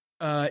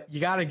 you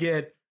got to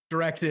get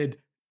directed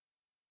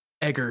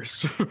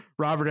Eggers.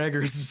 Robert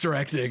Eggers is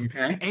directing,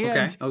 and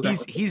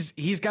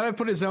he's got to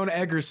put his own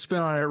Eggers spin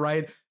on it,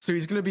 right? So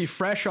he's going to be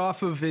fresh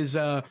off of his.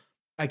 I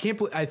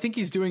think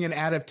he's doing an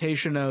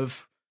adaptation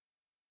of.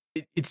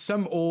 It's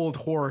some old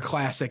horror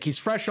classic. He's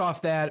fresh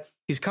off that.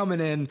 He's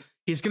coming in.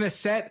 He's going to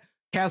set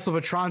Castle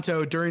of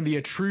Otranto during the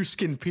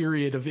Etruscan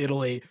period of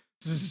Italy.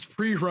 This is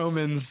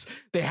pre-Romans.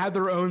 They had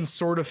their own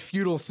sort of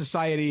feudal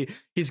society.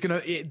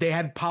 They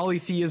had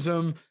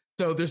polytheism.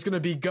 So there's going to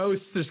be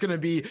ghosts. There's going to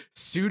be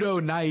pseudo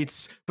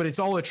knights, but it's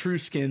all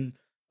Etruscan.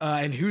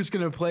 And who's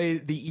going to play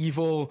the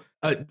evil,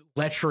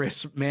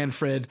 lecherous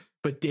Manfred,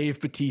 but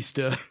Dave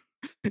Bautista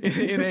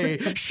in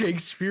a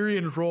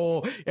Shakespearean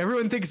role?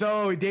 Everyone thinks,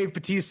 oh, Dave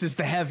Bautista's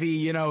the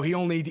heavy, he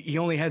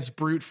only has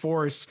brute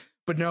force.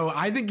 But no,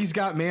 I think he's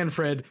got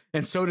Manfred,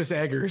 and so does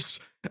Eggers.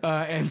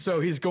 And so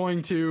he's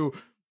going to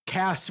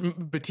cast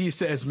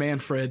Bautista as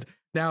Manfred.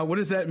 Now, what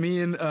does that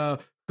mean?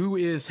 Who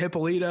is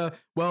Hippolyta?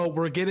 Well,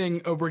 we're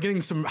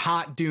getting some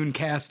hot Dune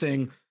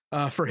casting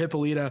for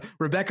Hippolyta.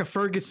 Rebecca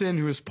Ferguson,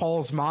 who is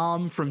Paul's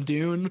mom from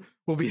Dune,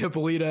 will be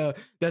Hippolyta.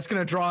 That's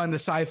going to draw in the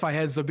sci-fi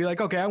heads. They'll be like,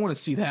 okay, I want to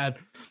see that.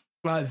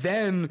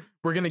 Then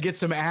we're going to get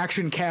some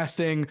action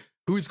casting.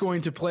 Who's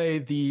going to play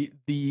the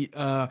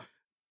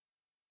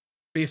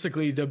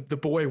basically the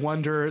boy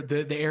wonder,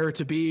 the heir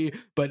to be,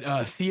 but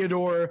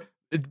Theodore,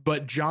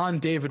 but John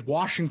David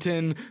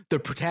Washington, the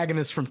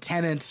protagonist from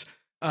Tenet.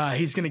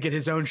 He's going to get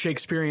his own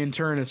Shakespearean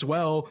turn as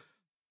well.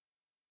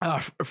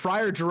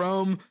 Friar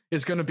Jerome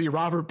is going to be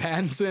Robert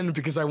Pattinson,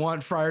 because I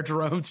want Friar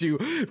Jerome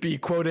to be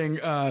quoting,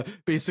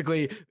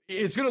 basically,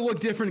 it's going to look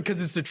different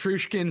because it's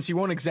Etruscans. He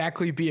won't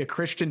exactly be a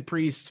Christian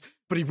priest,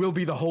 but he will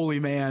be the holy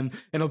man,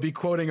 and he'll be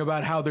quoting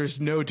about how there's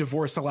no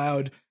divorce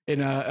allowed in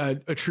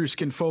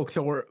Etruscan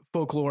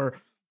folklore.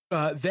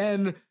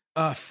 Then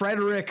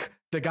Frederick,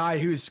 the guy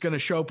who's going to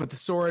show up with the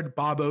sword,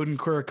 Bob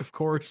Odenkirk, of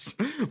course.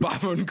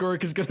 Bob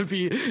Odenkirk is going to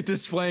be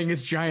displaying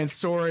his giant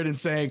sword and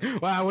saying,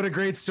 wow, what a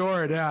great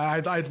sword.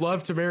 I'd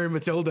love to marry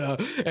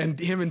Matilda. And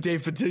him and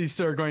Dave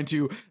Bautista are going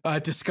to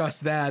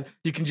discuss that.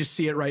 You can just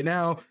see it right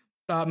now.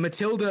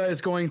 Matilda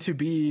is going to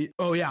be,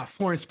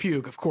 Florence Pugh,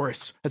 of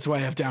course. That's why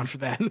I have down for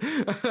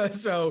that.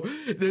 So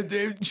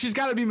she's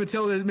got to be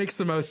Matilda. It makes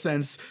the most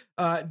sense.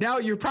 Now,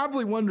 you're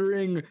probably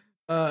wondering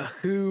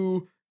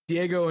who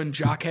Diego and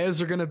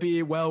Jaquez are going to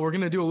be. Well, we're going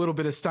to do a little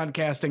bit of stunt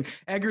casting.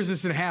 Eggers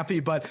isn't happy,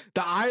 but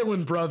the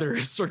Island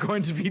brothers are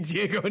going to be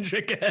Diego and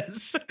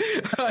Jaquez.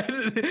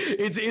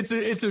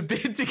 It's a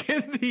bit to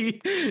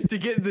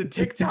get the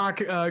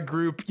TikTok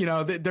group.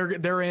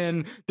 They're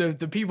in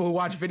the people who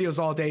watch videos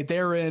all day.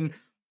 They're in,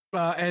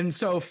 and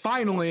so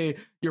finally,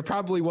 you're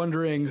probably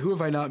wondering, who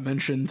have I not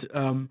mentioned?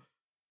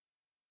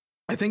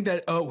 I think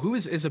that who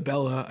is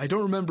Isabella? I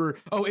don't remember.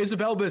 Oh,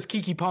 Isabella is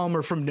Keke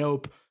Palmer from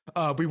Nope.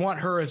 We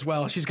want her as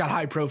well. She's got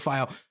high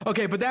profile.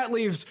 Okay, but that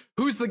leaves,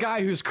 who's the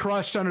guy who's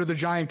crushed under the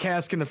giant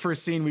cask in the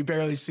first scene? We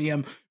barely see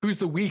him. Who's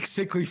the weak,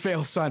 sickly,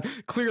 fail son?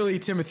 Clearly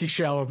Timothy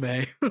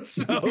Chalamet.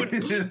 So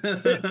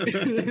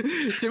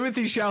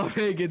Timothy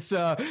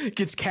Chalamet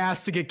gets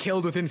cast to get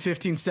killed within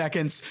 15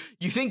 seconds.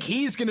 You think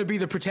he's going to be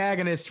the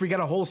protagonist? We got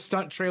a whole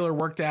stunt trailer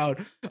worked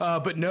out,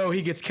 but no,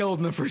 he gets killed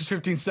in the first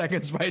 15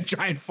 seconds by a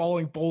giant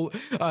falling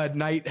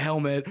knight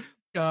helmet,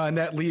 and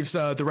that leaves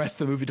the rest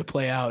of the movie to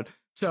play out.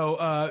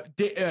 So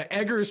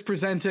Eggers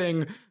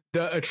presenting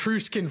the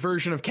Etruscan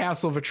version of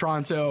Castle of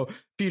Otranto,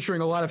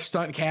 featuring a lot of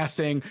stunt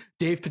casting.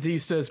 Dave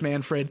Bautista as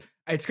Manfred.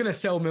 It's going to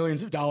sell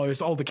millions of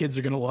dollars. All the kids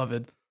are going to love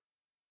it.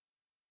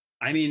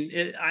 I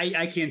mean,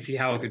 I can't see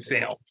how it could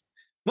fail.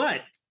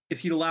 But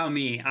if you'd allow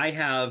me, I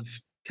have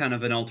kind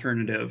of an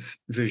alternative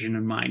vision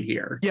in mind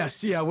here.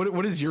 Yes, yeah.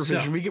 What is your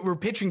vision? We're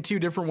pitching two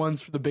different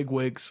ones for the big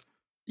wigs.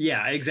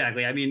 Yeah,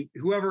 exactly. I mean,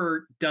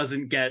 whoever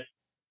doesn't get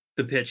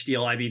the pitch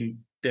deal, I mean,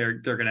 they're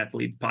going to have to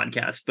leave the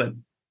podcast, but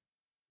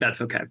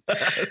that's okay.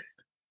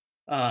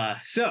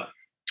 So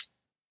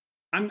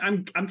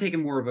I'm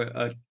taking more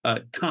of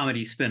a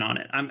comedy spin on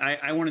it.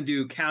 I want to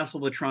do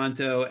Castle of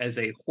Otranto as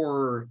a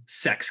horror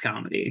sex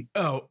comedy.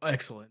 Oh,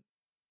 excellent.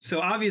 So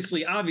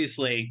obviously,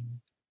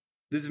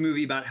 this is a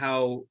movie about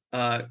how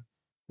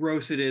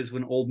gross it is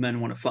when old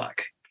men want to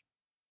fuck.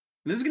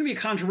 And this is going to be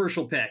a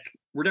controversial pick.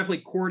 We're definitely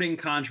courting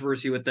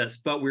controversy with this,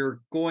 but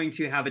we're going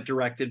to have it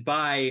directed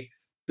by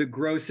the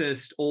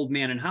grossest old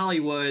man in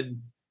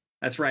Hollywood.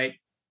 That's right.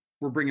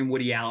 We're bringing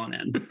Woody Allen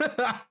in.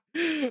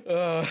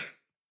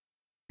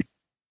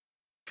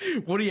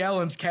 Woody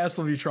Allen's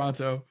Castle of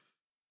Otranto.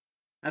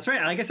 That's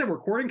right. Like I said, we're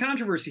courting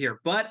controversy here,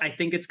 but I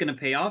think it's going to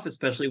pay off,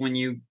 especially when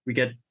we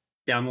get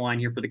down the line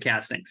here for the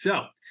casting.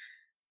 So,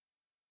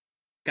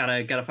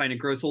 gotta find a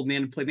gross old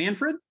man to play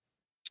Manfred.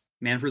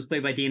 Manfred's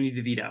played by Danny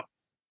DeVito.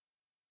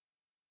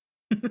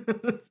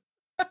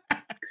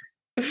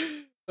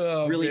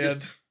 Oh, really, man.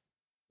 just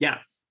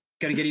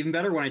gonna get even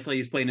better when I tell you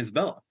he's playing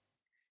Isabella.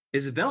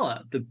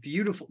 Isabella, the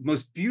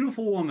most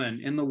beautiful woman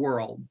in the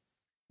world,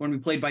 when we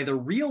played by the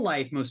real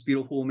life most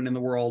beautiful woman in the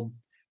world,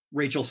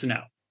 Rachel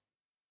Snow.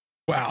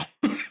 Wow.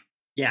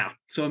 Yeah.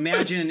 So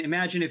imagine,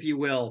 if you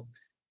will,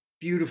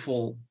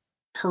 beautiful,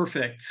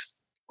 perfect,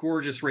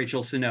 gorgeous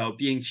Rachel Snow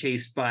being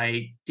chased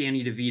by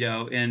Danny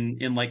DeVito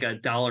in like a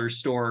dollar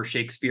store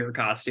Shakespeare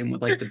costume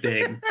with like the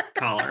big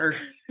collar.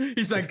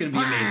 He's like, it's gonna be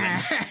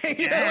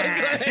amazing.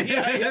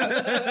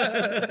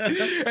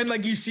 And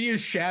like you see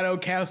his shadow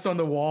cast on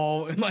the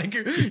wall, and like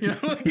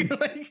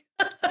like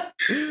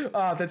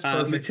oh, that's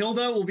perfect.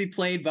 Matilda will be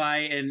played by,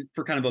 and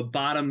for kind of a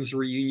bottoms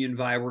reunion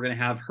vibe, we're gonna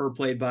have her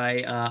played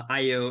by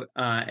Ayo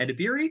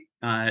Edebiri.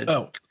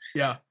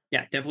 Yeah,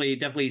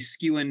 definitely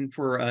skewing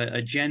for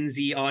a Gen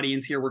Z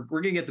audience here. We're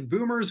gonna get the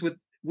boomers with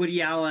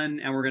Woody Allen,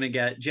 and we're gonna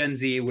get Gen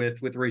Z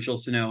with Rachel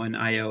Snow and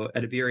Ayo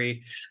Edebiri.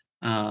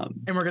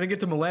 And we're gonna get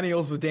the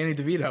millennials with Danny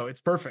DeVito. It's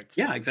perfect.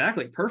 Yeah,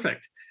 exactly,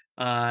 perfect.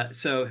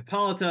 So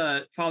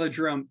Hippolyta, Father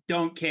Jerome,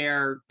 don't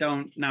care.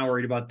 Not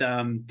worried about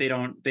them. They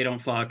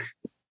don't fuck.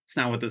 It's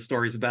not what the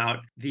story's about.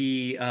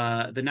 The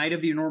Knight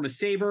of the Enormous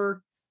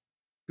Saber,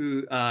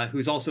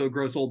 who's also a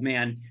gross old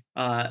man,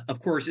 of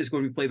course, is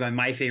going to be played by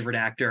my favorite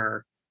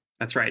actor.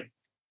 That's right.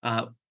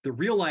 The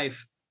real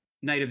life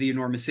Knight of the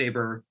Enormous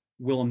Saber,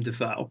 Willem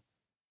Dafoe.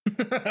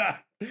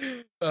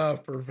 Oh,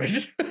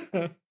 perfect.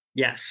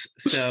 Yes.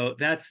 So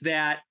that's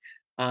that.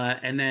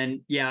 And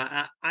then,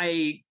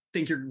 I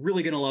think you're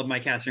really going to love my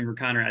casting for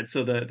Conrad.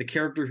 So the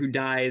character who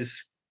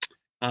dies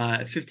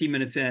 15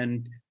 minutes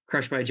in,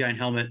 crushed by a giant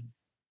helmet,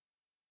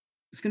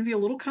 it's going to be a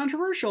little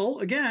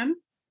controversial. Again,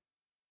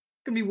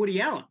 it's going to be Woody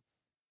Allen.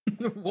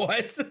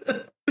 What?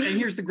 And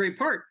here's the great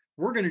part.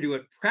 We're going to do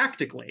it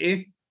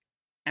practically.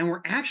 And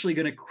we're actually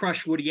going to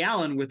crush Woody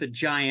Allen with a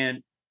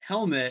giant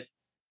helmet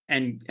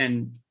and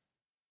end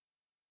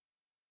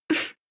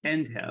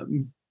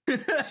him.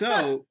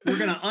 So we're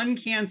going to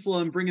uncancel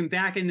him, bring him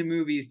back into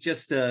movies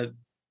just to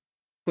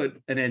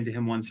put an end to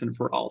him once and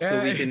for all.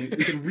 So we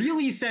can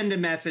really send a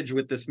message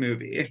with this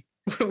movie.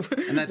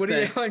 And that's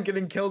Woody Allen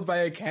getting killed by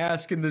a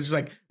cask, and they're just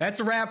like,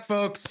 that's a wrap,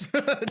 folks.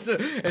 This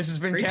has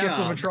been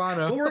Castle of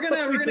Otranto. Well, we're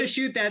gonna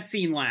shoot that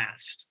scene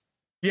last.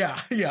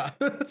 Yeah.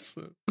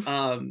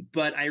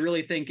 But I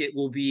really think it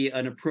will be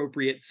an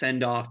appropriate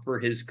send off for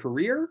his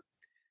career.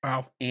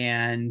 Wow.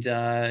 And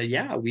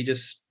we'll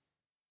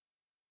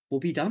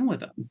be done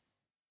with him.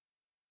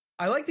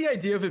 I like the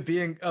idea of it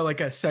being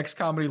like a sex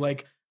comedy.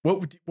 Like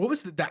what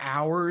was the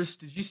Hours?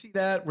 Did you see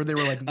that where they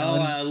were like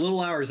nuns?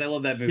 Little Hours. I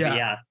love that movie.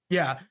 Yeah.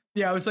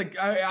 I was like,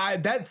 I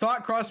that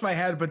thought crossed my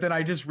head, but then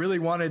I just really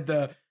wanted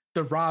the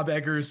Rob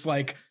Eggers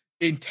like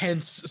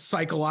intense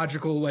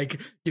psychological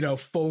like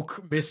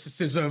folk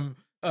mysticism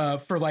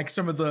for like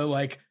some of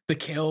the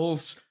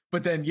kills.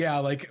 But then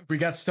like we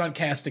got stunt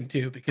casting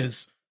too,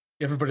 because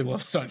everybody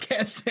loves stunt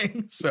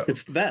casting. So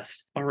it's the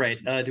best. All right.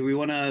 Do we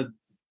want to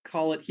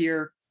call it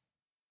here?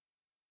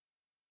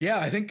 Yeah,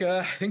 I think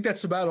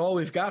that's about all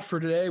we've got for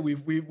today. We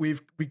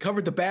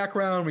covered the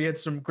background. We had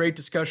some great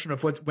discussion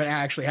of what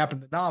actually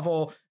happened in the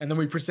novel, and then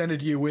we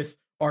presented you with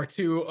our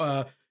two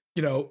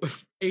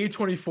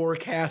A24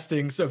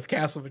 castings of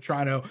Castle of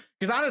Otranto.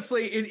 Because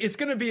honestly, it's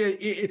going to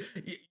be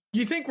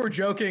you think we're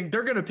joking?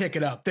 They're going to pick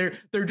it up.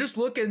 They're just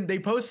looking. They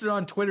posted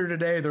on Twitter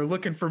today. They're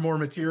looking for more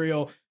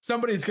material.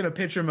 Somebody's going to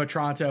pitch them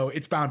Otranto.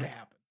 It's bound to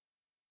happen.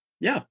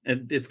 Yeah,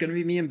 and it's going to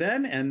be me and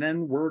Ben, and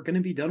then we're going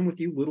to be done with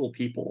you little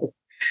people.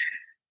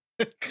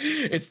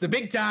 It's the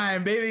big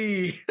time,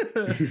 baby.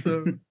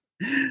 So.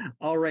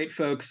 All right,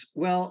 folks.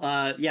 Well,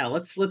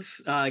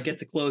 let's get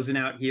to closing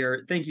out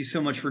here. Thank you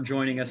so much for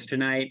joining us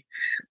tonight.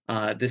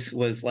 This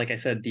was, like I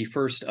said, the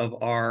first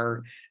of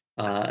our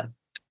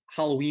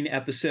Halloween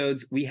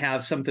episodes. We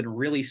have something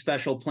really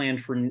special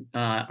planned for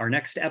our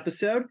next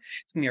episode.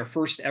 It's going to be our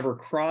first ever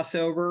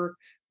crossover.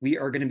 We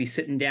are going to be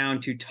sitting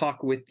down to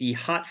talk with the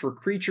Hot for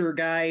Creature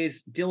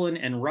guys, Dylan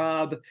and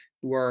Rob,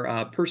 who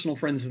are personal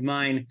friends of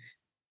mine,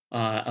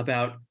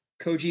 about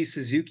Koji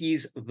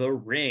Suzuki's The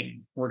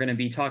Ring. We're going to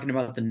be talking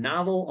about the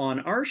novel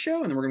on our show,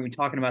 and then we're going to be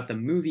talking about the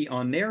movie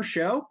on their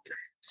show.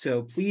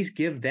 So please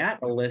give that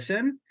a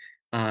listen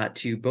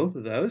to both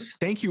of those.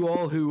 Thank you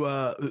all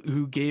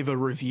who gave a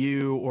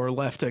review or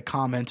left a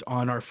comment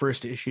on our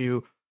first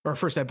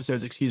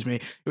episodes, excuse me.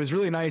 It was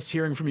really nice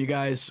hearing from you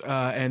guys,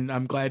 and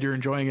I'm glad you're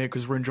enjoying it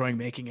because we're enjoying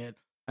making it.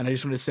 And I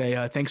just want to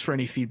say thanks for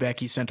any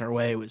feedback you sent our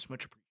way. It was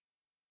much appreciated.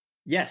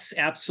 Yes,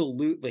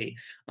 absolutely.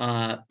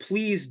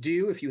 Please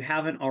do, if you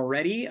haven't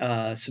already,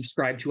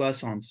 subscribe to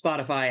us on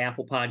Spotify,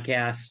 Apple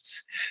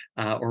Podcasts,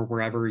 or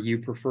wherever you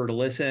prefer to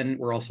listen.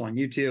 We're also on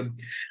YouTube.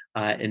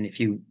 And if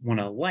you want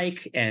to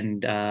like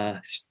and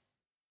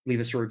leave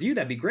us a review,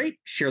 that'd be great.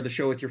 Share the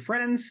show with your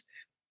friends.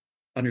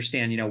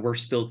 Understand, we're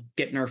still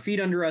getting our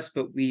feet under us,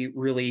 but we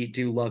really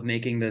do love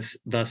making this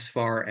thus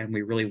far, and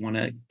we really want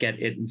to get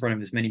it in front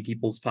of as many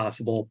people as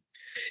possible.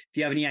 If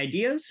you have any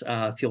ideas,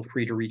 feel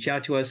free to reach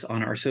out to us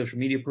on our social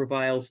media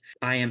profiles.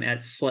 I am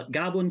at Slut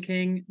Goblin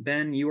King.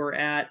 Ben, you are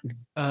at.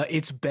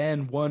 It's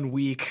been 1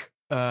 week.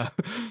 Yeah,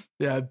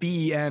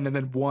 BEN and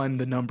then one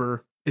the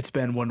number. It's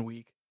been 1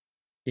 week.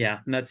 Yeah,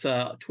 and that's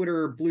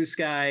Twitter, Blue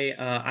Sky.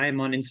 I'm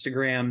on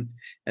Instagram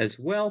as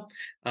well.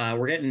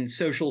 We're getting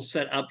social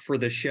set up for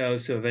the show,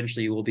 so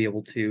eventually you will be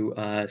able to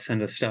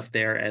send us stuff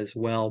there as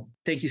well.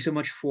 Thank you so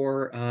much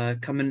for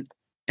coming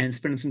and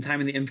spending some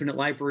time in the Infinite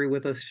Library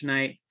with us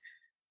tonight.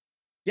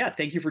 Yeah,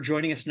 thank you for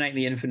joining us tonight in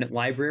the Infinite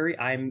Library.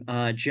 I'm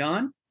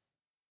John.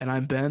 And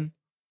I'm Ben.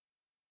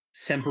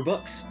 Semper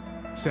Books.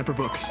 Semper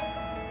Books.